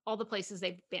all the places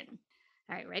they've been.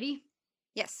 All right, ready?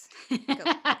 Yes.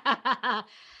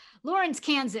 Lawrence,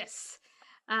 Kansas,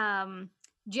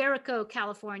 Jericho,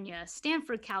 California,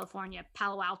 Stanford, California,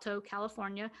 Palo Alto,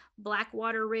 California,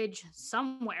 Blackwater Ridge,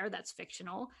 somewhere that's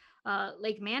fictional,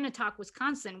 Lake Manitowoc,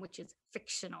 Wisconsin, which is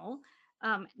fictional,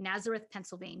 Nazareth,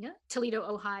 Pennsylvania, Toledo,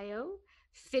 Ohio,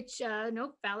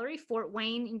 Valerie, Fort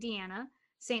Wayne, Indiana,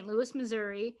 St. Louis,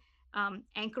 Missouri,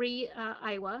 Anchorage,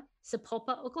 Iowa,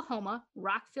 Sapulpa, Oklahoma,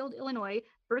 Rockfield, Illinois,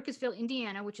 Burkittsville,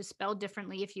 Indiana, which is spelled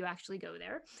differently if you actually go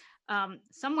there.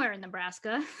 Somewhere in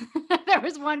Nebraska, there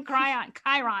was one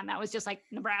Chiron that was just like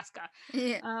Nebraska.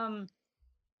 Yeah.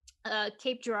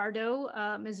 Cape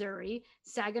Girardeau, Missouri,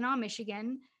 Saginaw,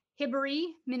 Michigan,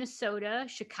 Hickory, Minnesota,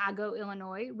 Chicago,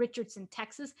 Illinois, Richardson,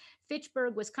 Texas,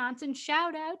 Fitchburg, Wisconsin.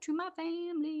 Shout out to my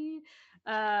family.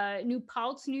 New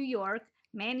Paltz, New York,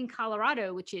 Manning,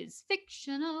 Colorado, which is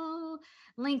fictional.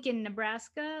 Lincoln,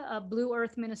 Nebraska, Blue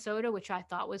Earth, Minnesota, which I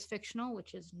thought was fictional,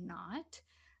 which is not.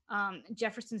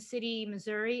 Jefferson City,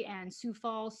 Missouri, and Sioux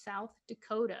Falls, South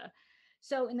Dakota.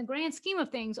 So, in the grand scheme of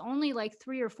things, only like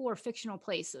 3 or 4 fictional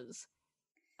places,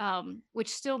 which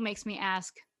still makes me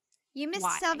ask, You missed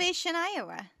why? Salvation,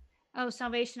 Iowa. Oh,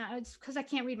 Salvation. It's because I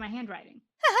can't read my handwriting.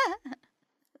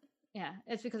 Yeah,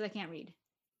 it's because I can't read.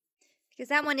 Because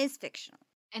that one is fictional.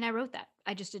 And I wrote that.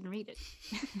 I just didn't read it.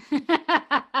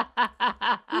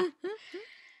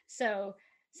 So,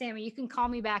 Sammy, you can call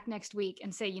me back next week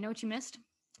and say, you know what you missed?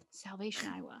 Salvation,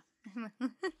 Iowa.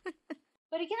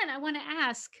 But again, I want to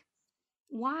ask,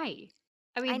 why?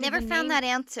 I mean, I never found that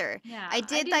answer. Yeah, I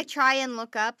did like try and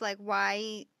look up like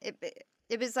why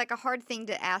it was like a hard thing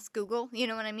to ask Google. You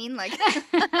know what I mean? Like,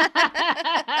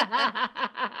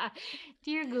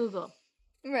 dear Google.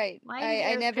 Right.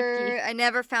 I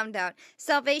never found out.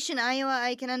 Salvation, Iowa,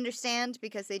 I can understand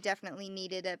because they definitely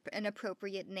needed an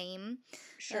appropriate name.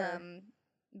 Sure.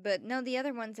 But no, the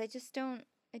other ones I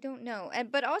don't know.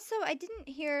 But also I didn't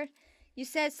hear you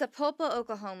said Sapulpa,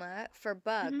 Oklahoma for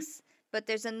bugs, but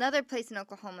there's another place in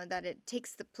Oklahoma that it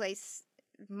takes the place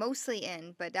mostly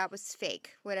in, but that was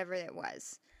fake, whatever it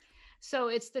was. So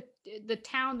it's the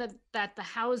town that the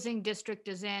housing district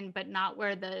is in, but not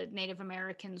where the Native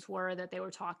Americans were that they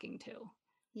were talking to.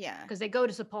 Yeah. Because they go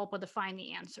to Sapulpa to find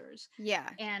the answers. Yeah.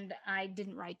 And I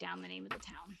didn't write down the name of the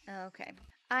town. Okay.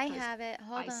 I have it.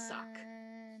 Hold on. I suck.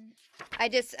 I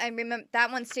remember that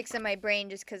one sticks in my brain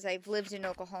just because I've lived in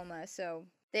Oklahoma. So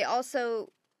they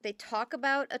talk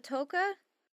about Atoka.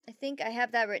 I think I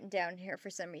have that written down here for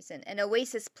some reason. And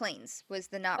Oasis Plains was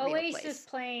the not real place. Oasis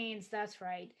Plains, that's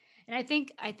right. And I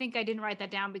think I didn't write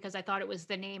that down because I thought it was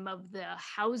the name of the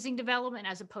housing development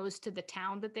as opposed to the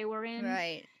town that they were in.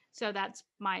 Right. So that's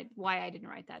why I didn't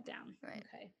write that down. Right.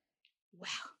 Okay. Wow.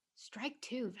 Strike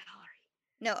 2, Valerie.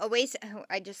 No, Oasis.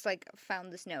 I just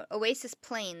found this note. Oasis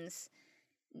Plains,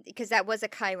 because that was a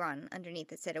Chiron underneath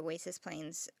that said Oasis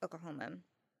Plains, Oklahoma,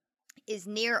 is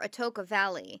near Atoka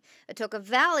Valley. Atoka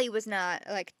Valley was not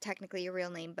technically a real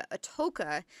name, but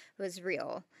Atoka was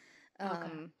real.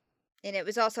 Okay. And it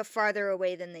was also farther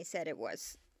away than they said it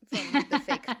was from the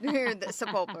fake, or the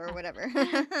Sapulpa or whatever.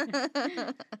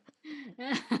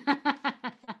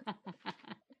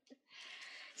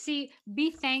 See,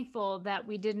 be thankful that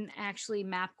we didn't actually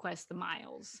MapQuest the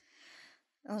miles.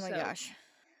 Oh my gosh.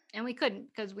 And we couldn't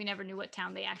because we never knew what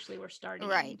town they actually were starting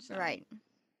in. So. Right.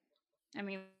 I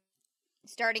mean,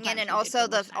 starting in, and also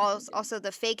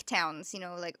the fake towns,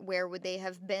 where would they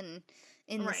have been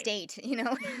in the state,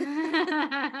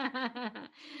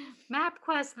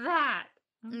 MapQuest that.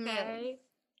 Okay.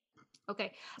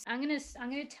 Okay. I'm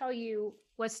gonna tell you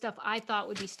what stuff I thought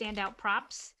would be standout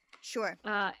props. Sure.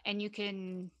 And you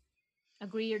can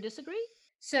agree or disagree.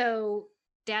 So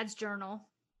Dad's Journal,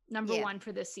 number 1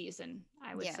 for this season,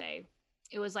 I would say.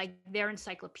 It was like their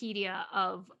encyclopedia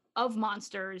of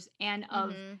monsters and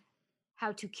of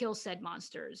how to kill said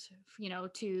monsters,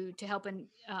 to help and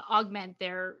augment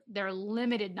their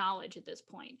limited knowledge at this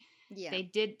point. Yeah. They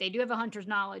do have a hunter's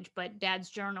knowledge, but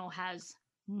Dad's journal has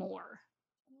more,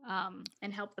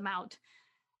 and help them out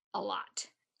a lot.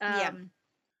 Yeah.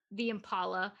 The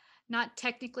Impala, not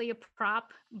technically a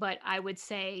prop, but I would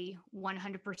say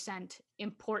 100%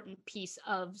 important piece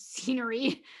of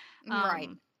scenery. Right.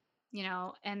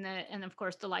 And of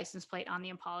course the license plate on the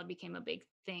Impala became a big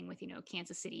thing with,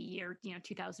 Kansas City year,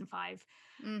 2005.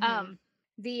 Mm-hmm.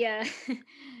 The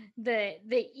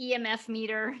the EMF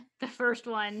meter, the first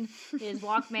one is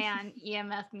Walkman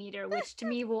EMF meter, which to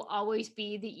me will always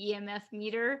be the EMF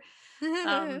meter.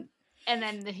 And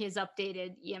then his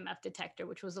updated EMF detector,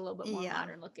 which was a little bit more Yeah.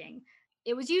 modern looking.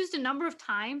 It was used a number of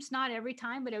times, not every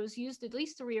time, but it was used at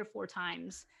least 3 or 4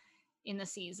 times in the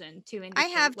season to I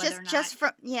indicate have whether or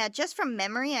just from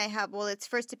memory. I have, well, its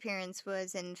first appearance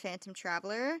was in Phantom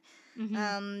Traveler.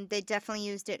 not. They definitely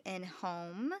used it in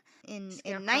Home. In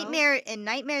Scarecrow?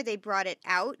 Nightmare they brought it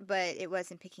out, but it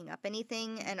wasn't picking up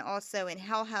anything. And also in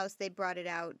Hell House they brought it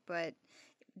out, but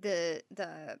the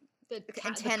The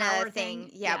antenna power thing,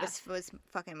 thing? yeah, was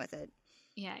fucking with it.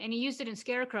 Yeah, and he used it in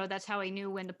Scarecrow. That's how he knew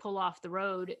when to pull off the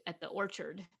road at the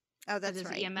orchard, Oh, because that's his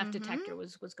right. EMF Mm-hmm. detector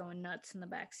was going nuts in the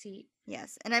back seat.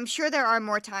 Yes, and I'm sure there are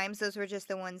more times. Those were just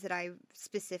the ones that I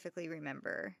specifically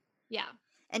remember. Yeah.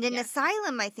 And in Yeah.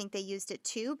 Asylum, I think they used it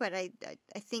too, but I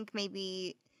think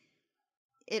maybe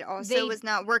it also They was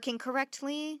not working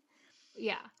correctly.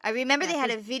 yeah. I remember Yeah, they had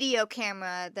 'cause a video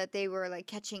camera that they were like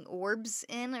catching orbs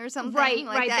in or something right,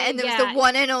 like that, they and it was the yeah.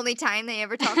 one and only time they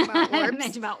ever talked about I orbs.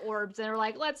 mentioned about orbs, and they're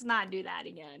like, let's not do that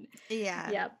again.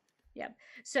 Yeah. Yep.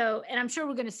 So, and I'm sure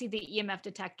we're going to see the EMF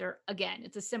detector again.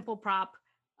 It's a simple prop.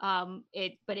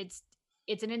 But it's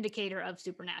an indicator of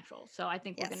supernatural. So I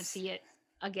think we're going to Yes. see it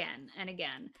again and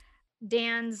again.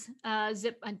 Dean's,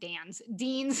 good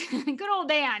old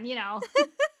Dan,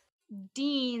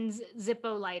 Dean's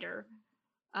Zippo lighter,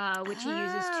 which he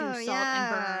uses to Oh, salt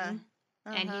yeah. and burn.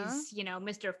 And Uh-huh. he's,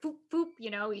 Mr. Foop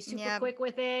Foop, he's super Yep. quick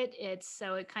with it. It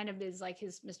kind of is like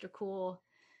his Mr. Cool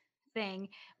thing.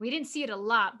 We didn't see it a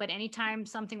lot, but anytime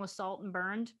something was salt and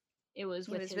burned, it was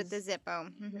He with was with the Zippo.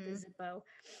 with Mm-hmm. his Zippo.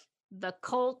 The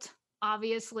Colt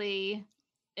obviously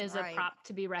is a Right. prop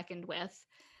to be reckoned with.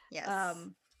 Yes.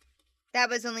 That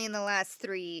was only in the last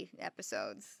 3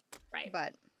 episodes. Right.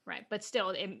 But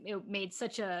still, it made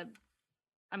such a.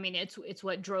 I mean, it's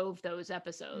what drove those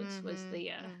episodes was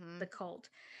the Colt.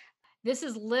 This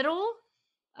is little,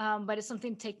 but it's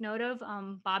something to take note of.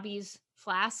 Bobby's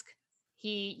flask.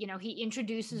 He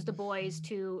introduces the boys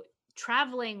to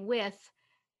traveling with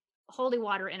holy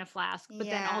water in a flask, but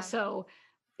then Yeah. also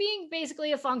being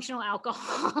basically a functional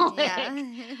alcoholic.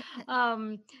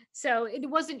 Yeah. So it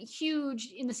wasn't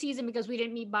huge in the season because we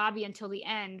didn't meet Bobby until the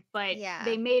end, but Yeah.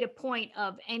 they made a point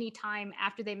of any time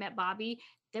after they met Bobby,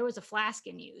 there was a flask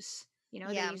in use. They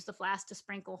Yeah. used the flask to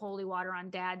sprinkle holy water on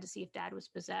Dad to see if Dad was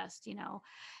possessed.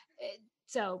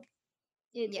 So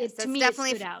Yes, to me, it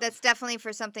stood out. that's definitely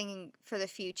for something for the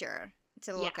future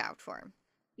to look out for.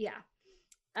 Yeah.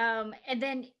 And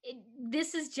then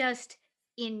this is just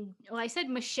I said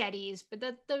machetes, but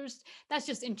that's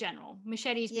just in general.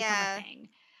 Machetes become a thing.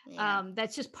 Yeah.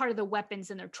 That's just part of the weapons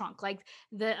in their trunk. Like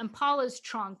the Impala's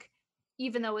trunk,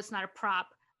 even though it's not a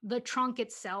prop, the trunk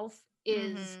itself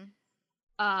is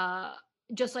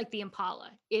just like the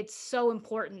Impala. It's so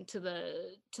important to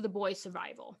the boys'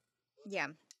 survival. Yeah.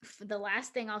 The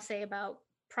last thing I'll say about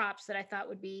props that I thought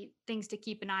would be things to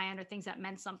keep an eye on or things that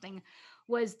meant something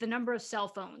was the number of cell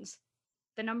phones,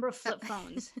 the number of flip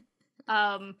phones.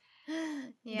 That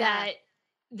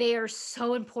they are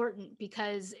so important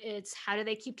because it's how do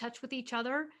they keep touch with each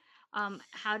other?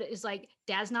 Is like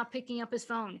Dad's not picking up his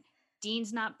phone.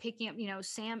 Dean's not picking up,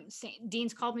 Sam,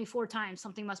 Dean's called me 4 times.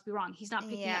 Something must be wrong. He's not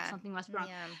picking up. Something must be wrong.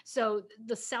 Yeah. So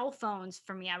the cell phones,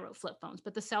 for me, I wrote flip phones,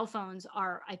 but the cell phones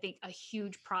are, I think, a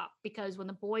huge prop because when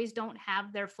the boys don't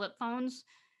have their flip phones,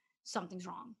 something's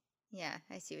wrong. Yeah,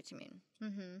 I see what you mean.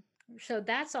 So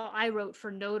that's all I wrote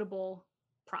for notable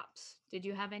props. Did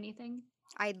you have anything?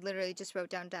 I literally just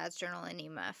wrote down Dad's journal and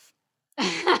EMF.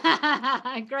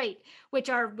 Great,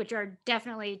 which are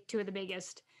definitely 2 of the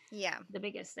biggest. Yeah. The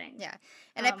biggest things. Yeah.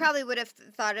 And I probably would have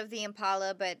thought of the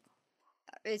Impala, but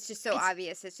it's just so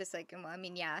obvious. It's just like, well, I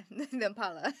mean, yeah, the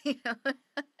Impala,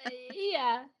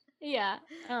 Yeah.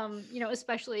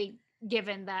 Especially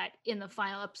given that in the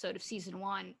final episode of season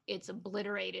 1, it's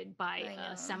obliterated by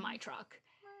a semi truck,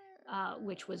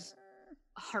 which was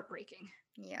heartbreaking.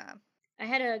 Yeah. I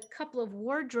had a couple of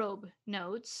wardrobe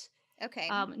notes. Okay.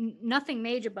 Nothing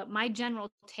major, but my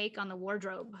general take on the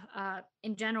wardrobe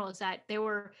in general is that there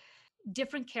were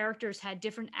different characters had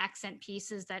different accent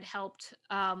pieces that helped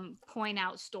point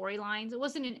out storylines. It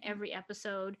wasn't in every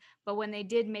episode, but when they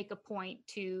did make a point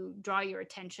to draw your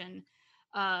attention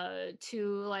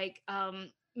to like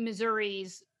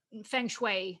Missouri's feng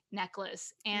shui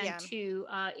necklace, and Yeah. to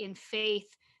in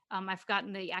Faith, I've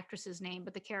forgotten the actress's name,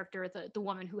 but the character, the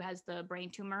woman who has the brain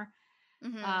tumor,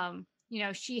 Mhm.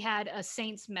 she had a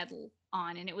saint's medal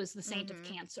on, and it was the saint of Mhm.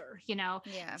 cancer,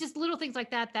 Yeah. just little things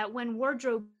like that, that when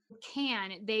wardrobe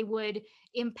they would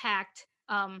impact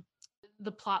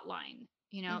the plot line.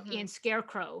 In Mhm.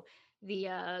 Scarecrow,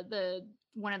 the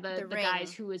one of The the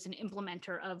guys ring. who is an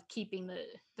implementer of keeping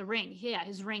the ring, yeah,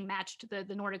 his ring matched the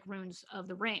Nordic runes of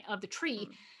the ring of the tree.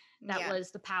 Mm. That Yeah.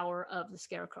 was the power of the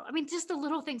Scarecrow. I mean, just the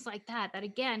little things like that, that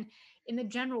again, in the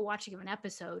general watching of an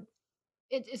episode,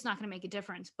 it's not going to make a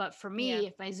difference. But for Yeah. me,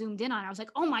 if I zoomed in on it, I was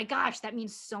like, oh my gosh, that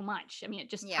means so much. I mean, it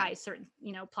just Yeah. ties certain,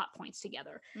 plot points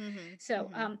together. Mhm. So,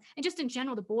 Mhm. and just in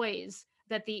general, the boys,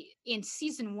 that the in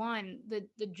season one,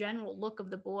 the general look of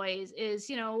the boys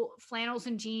is, flannels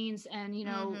and jeans, and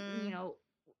Mhm.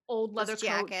 old Those leather coat.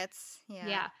 jackets. Yeah.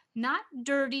 Yeah, not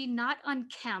dirty, not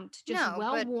unkempt, just No,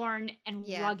 well but worn and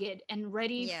yeah. rugged and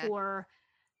ready Yeah. for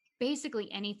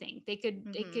basically anything. They could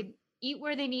Mhm. eat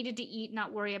where they needed to eat,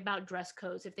 not worry about dress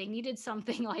codes. If they needed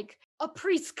something like a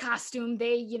priest costume,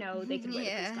 they could wear the priest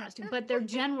Yeah. costume. But their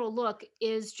general look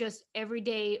is just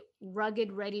everyday,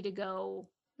 rugged, ready to go,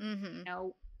 you Mhm.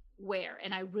 know, wear.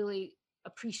 And I really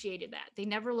appreciated that. They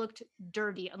never looked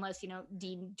dirty unless,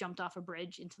 Dean jumped off a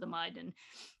bridge into the mud. And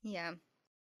Yeah.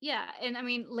 yeah, and I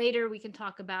mean later we can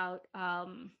talk about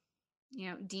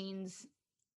Dean's,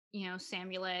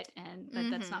 Samulet, and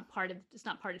that's Mhm. not part of, it's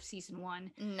not part of season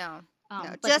one. No. No.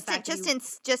 But the Just fact that you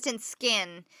just in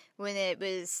skin, when it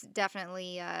was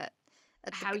definitely how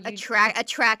a you a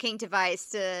tracking device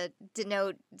to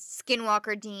denote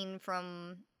Skinwalker Dean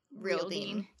from real real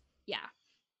Dean. Dean. Yeah.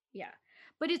 Yeah.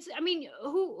 But it's, I mean,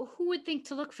 who would think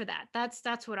to look for that?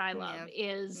 That's what I love,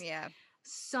 Yeah. is Yeah.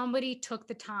 somebody took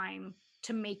the time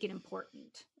to make it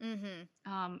important. Mhm.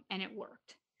 And it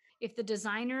worked. If the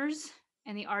designers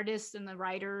and the artists and the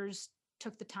writers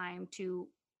took the time to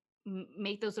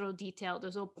make those details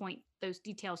a point,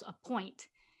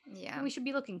 then Yeah. we should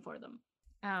be looking for them.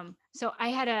 So I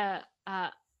had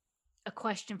a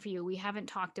question for you. We haven't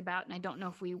talked about, and I don't know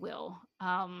if we will.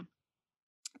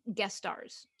 Guest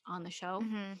stars on the show.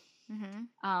 Mhm.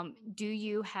 Mhm. Do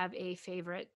you have a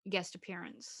favorite guest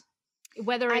appearance?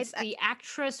 Whether I it's the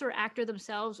actress or actor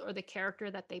themselves, or the character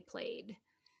that they played.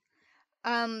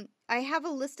 I have a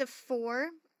list of 4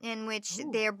 in which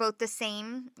Ooh. they're both the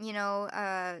same.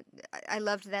 I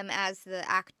loved them as the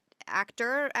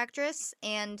actress,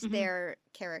 and Hmm. their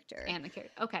character. And the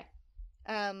character. Okay.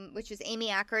 Which is Amy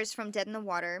Ackers from Dead in the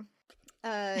Water.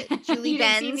 Julie You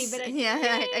didn't see me, Benz. but Yeah,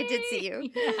 I did see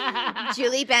you. yay!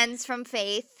 Julie Benz from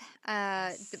Faith.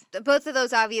 Yes. Both of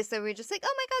those obviously were just like,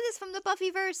 oh my god, this is from the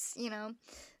Buffyverse.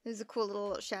 It was a cool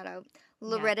little shout out. Yeah.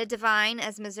 Loretta Devine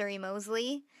as Missouri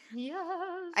Mosley. I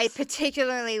Yes.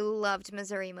 particularly loved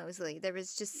Missouri Mosley. There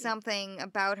was just something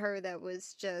about her that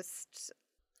was just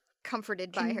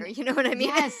comforted by her. You know what I mean?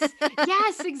 Yes.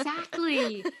 Yes,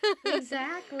 exactly.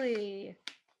 Exactly.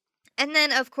 And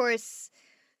then, of course,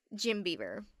 Jim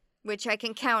Beaver, which I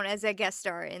can count as a guest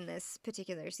star in this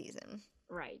particular season.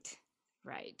 Right.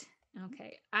 Right.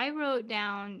 Okay. I wrote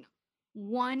down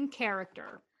one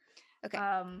character. Okay.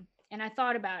 And I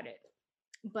thought about it,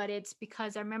 but it's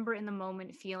because I remember in the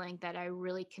moment feeling that I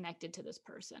really connected to this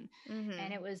person. Mm-hmm.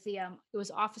 And it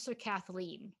was Officer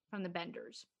Kathleen from the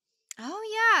Benders.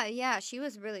 Oh, yeah. She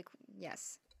was really cool.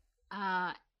 Yes.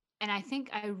 And I think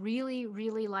I really,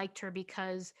 really liked her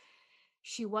because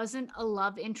she wasn't a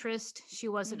love interest. She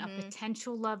wasn't a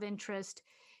potential love interest.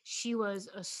 She was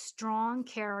a strong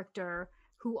character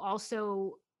who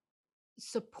also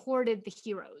supported the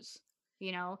heroes.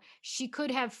 She could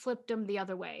have flipped them the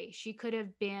other way. She could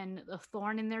have been a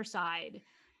thorn in their side.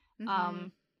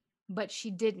 But she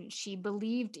didn't. She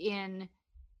believed in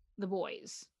the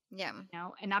boys. Yeah.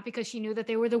 And not because she knew that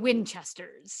they were the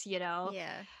Winchesters.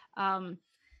 Yeah.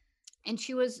 And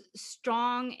she was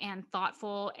strong and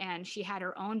thoughtful, and she had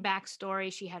her own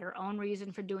backstory. She had her own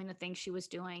reason for doing the things she was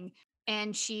doing.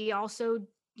 And she also,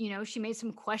 she made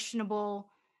some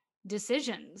questionable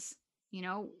decisions,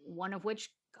 one of which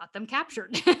got them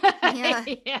captured. Yeah.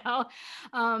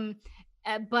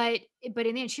 But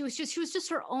in the end, she was just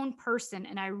her own person,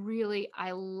 and I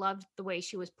loved the way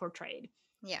she was portrayed.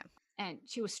 Yeah. And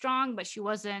she was strong, but she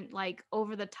wasn't like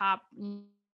over the top,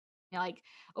 like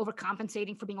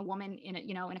overcompensating for being a woman in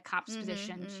a cop's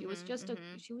position. She was just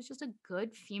a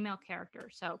good female character.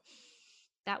 So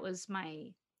that was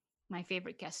my my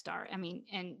favorite guest star. I mean,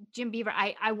 and Jim Beaver,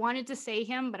 I wanted to say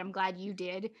him, but I'm glad you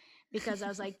did, because I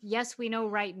was like, yes, we know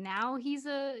right now he's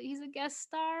a guest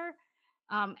star.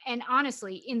 And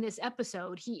honestly, in this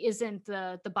episode, he isn't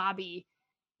the Bobby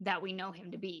that we know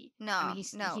him to be. I mean,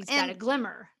 No, no. he's got a And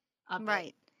glimmer of it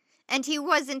right. And he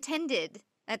was intended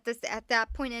at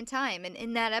that point in time, and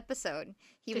in that episode,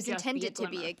 he to was just be a intended to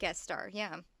be glimmer. a guest star.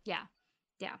 Yeah. Yeah.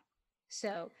 Yeah.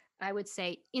 So I would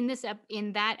say in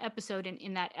in that episode and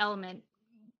in that element,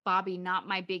 Bobby not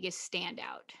my biggest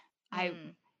standout. I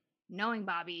Mm. knowing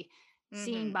Bobby,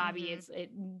 seeing Mhm. Bobby, Mhm.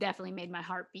 it definitely made my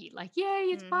heart beat like, yay,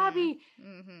 it's Mhm. Bobby.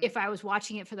 Mhm. If I was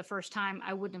watching it for the first time,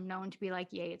 I wouldn't have known to be like,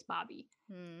 yay, it's Bobby.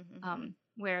 Mhm.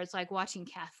 Whereas like watching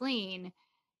Kathleen,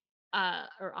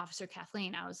 or Officer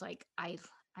Kathleen, I was like,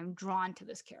 I'm drawn to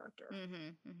this character.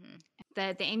 Mhm. Mhm.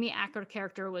 The Amy Acker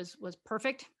character was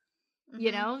perfect. You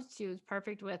Mhm. know, she was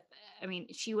perfect with, I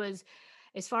mean, she was,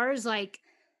 as far as like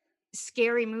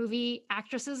scary movie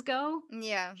actresses go,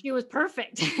 Yeah. she was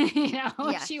perfect. Yeah.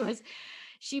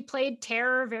 She played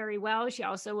terror very well. She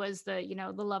also was the,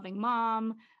 the loving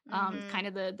mom, Mhm. kind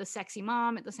of the sexy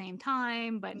mom at the same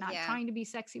time, but not Yeah. trying to be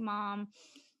sexy mom.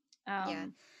 Yeah.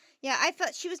 Um, Yeah, I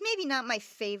felt she was maybe not my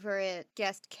favorite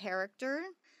guest character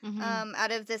mhm,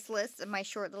 out of this list, of my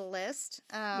short little list.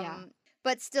 yeah,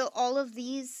 But still, all of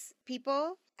these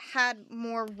people had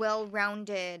more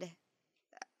well-rounded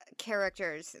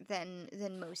characters than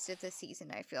most of the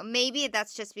season, I feel. Maybe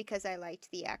that's just because I liked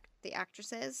the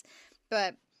actresses,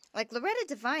 but like Loretta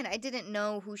Devine, I didn't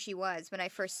know who she was when I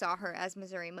first saw her as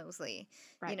Missouri Mosley.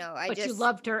 right. I But you just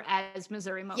loved her as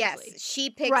Missouri yes, Mosley.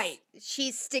 she Right.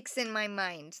 sticks in my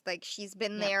mind. Like she's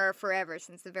been Yep. there forever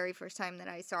since the very first time that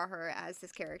I saw her as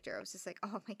this character. I was just like,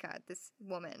 "Oh my god, this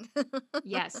woman."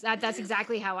 Yes, that's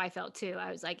exactly how I felt too. I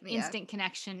was like Yeah. instant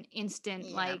connection, instant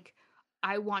Yeah. like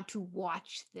I want to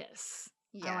watch this.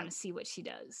 I Yeah. want to see what she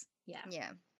does. Yeah.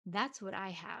 Yeah. That's what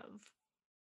I have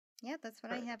Yeah, that's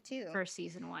what I for have too.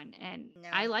 season 1, and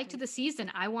I No. liked the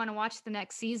season. I want to watch the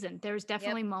next season. There's Yep.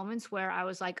 definitely moments where I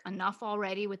was like enough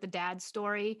already with the dad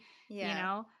story, you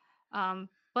Yeah. know.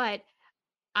 But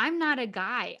I'm not a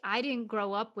guy. I didn't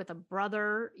grow up with a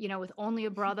brother, with only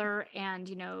a brother and,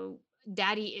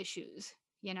 daddy issues,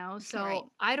 Right.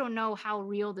 so I don't know how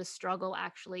real this struggle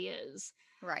actually is.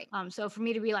 Right. So for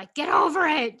me to be like, get over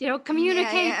it, Yeah,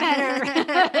 communicate better,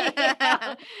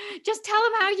 yeah. just tell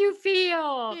them how you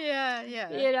feel, Yeah,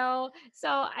 yeah. So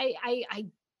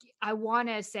I want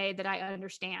to say that I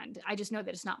understand. I just know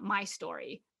that it's not my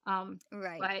story.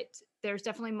 Right. But there's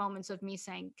definitely moments of me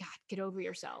saying, God, get over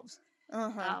yourselves.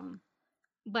 Uh-huh. Um,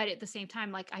 but at the same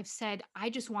time, like I've said,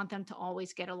 I just want them to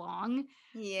always get along.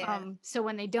 Yeah. So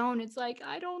when they don't, it's like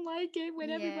I don't like it when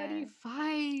everybody Yeah.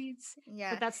 fights.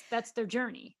 Yeah. But that's their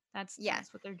journey. That's Yeah.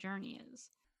 what their journey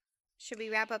is. Should we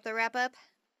wrap up the wrap up?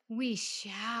 We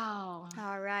shall.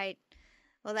 All right.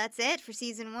 Well, that's it for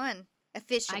season 1 I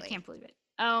officially can't believe it.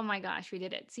 Oh my gosh, we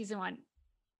did it. Season 1.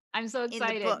 I'm so in the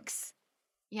excited. books.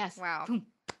 Yes. Wow. Boom.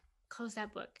 Close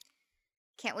that book.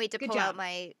 Can't wait to Good pull out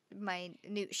job. my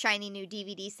new shiny new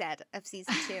DVD set of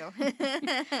season 2.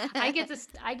 I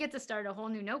get to start a whole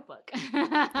new notebook.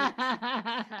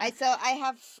 I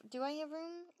have, do I have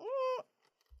room?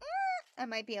 I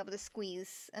might be able to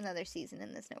squeeze another season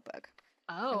in this notebook.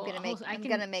 Oh, I'm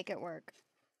gonna make it work.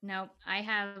 No, I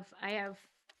have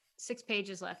 6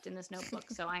 pages left in this notebook,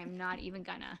 so I am not even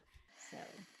gonna. So,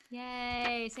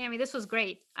 yay, Sammy, this was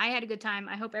great. I had a good time.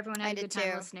 I hope everyone had a good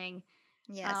time listening.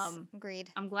 Yes, agreed.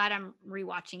 I'm glad I'm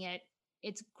rewatching it.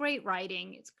 It's great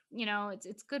writing. It's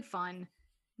it's good fun.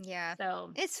 Yeah.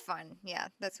 So it's fun. Yeah,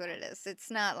 that's what it is.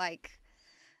 It's not like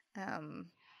it's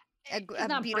a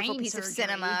not beautiful brain piece of surgery,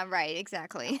 cinema, right?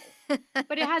 Exactly.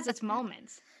 but it has its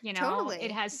moments. Totally.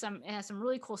 It has some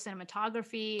really cool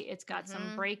cinematography. It's got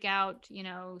some breakout,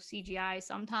 CGI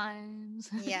sometimes.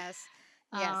 Yes.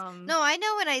 Yes. No, I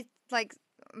know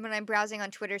when I'm browsing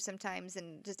on Twitter sometimes,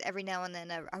 and just every now and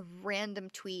then a random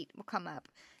tweet will come up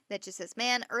that just says,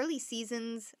 "Man, early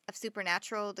seasons of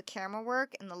Supernatural, the camera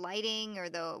work and the lighting or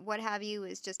the what have you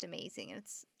is just amazing." And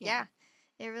it's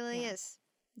it really is.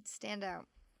 It's stand out.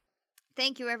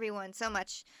 Thank you everyone so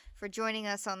much for joining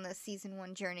us on this season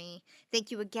 1 journey. Thank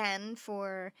you again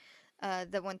for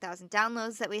the 1,000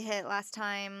 downloads that we hit last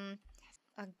time.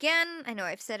 Again, I know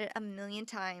I've said it a million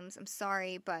times. I'm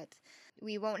sorry, but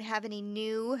we won't have any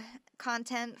new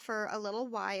content for a little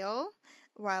while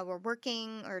we're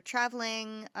working or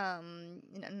traveling,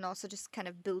 and also just kind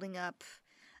of building up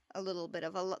a little bit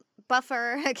of a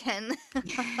buffer again,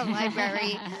 a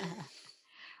library.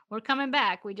 We're coming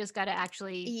back. We just got to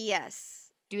actually Yes.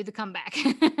 do the comeback.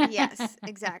 Yes,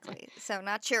 exactly. So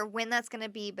not sure when that's going to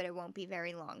be, but it won't be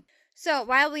very long. So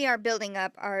while we are building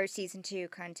up our season 2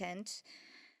 content,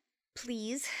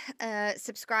 please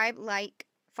subscribe, like,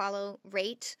 follow,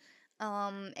 rate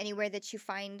anywhere that you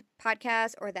find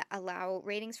podcasts or that allow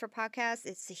ratings for podcasts.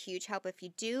 It's a huge help if you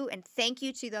do. And thank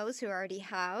you to those who already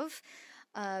have.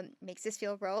 Makes us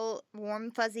feel real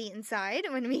warm, fuzzy inside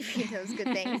when we read those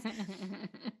good things.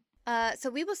 So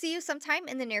we will see you sometime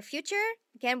in the near future.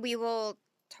 Again, we will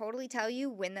totally tell you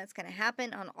when that's going to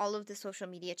happen on all of the social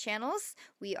media channels.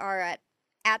 We are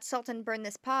at Salt and Burn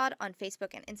This Pod on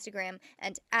Facebook and Instagram,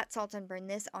 and at Salt and Burn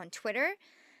This on Twitter.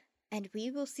 And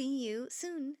we will see you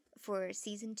soon for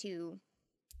season 2.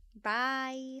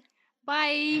 Bye.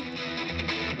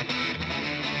 Bye.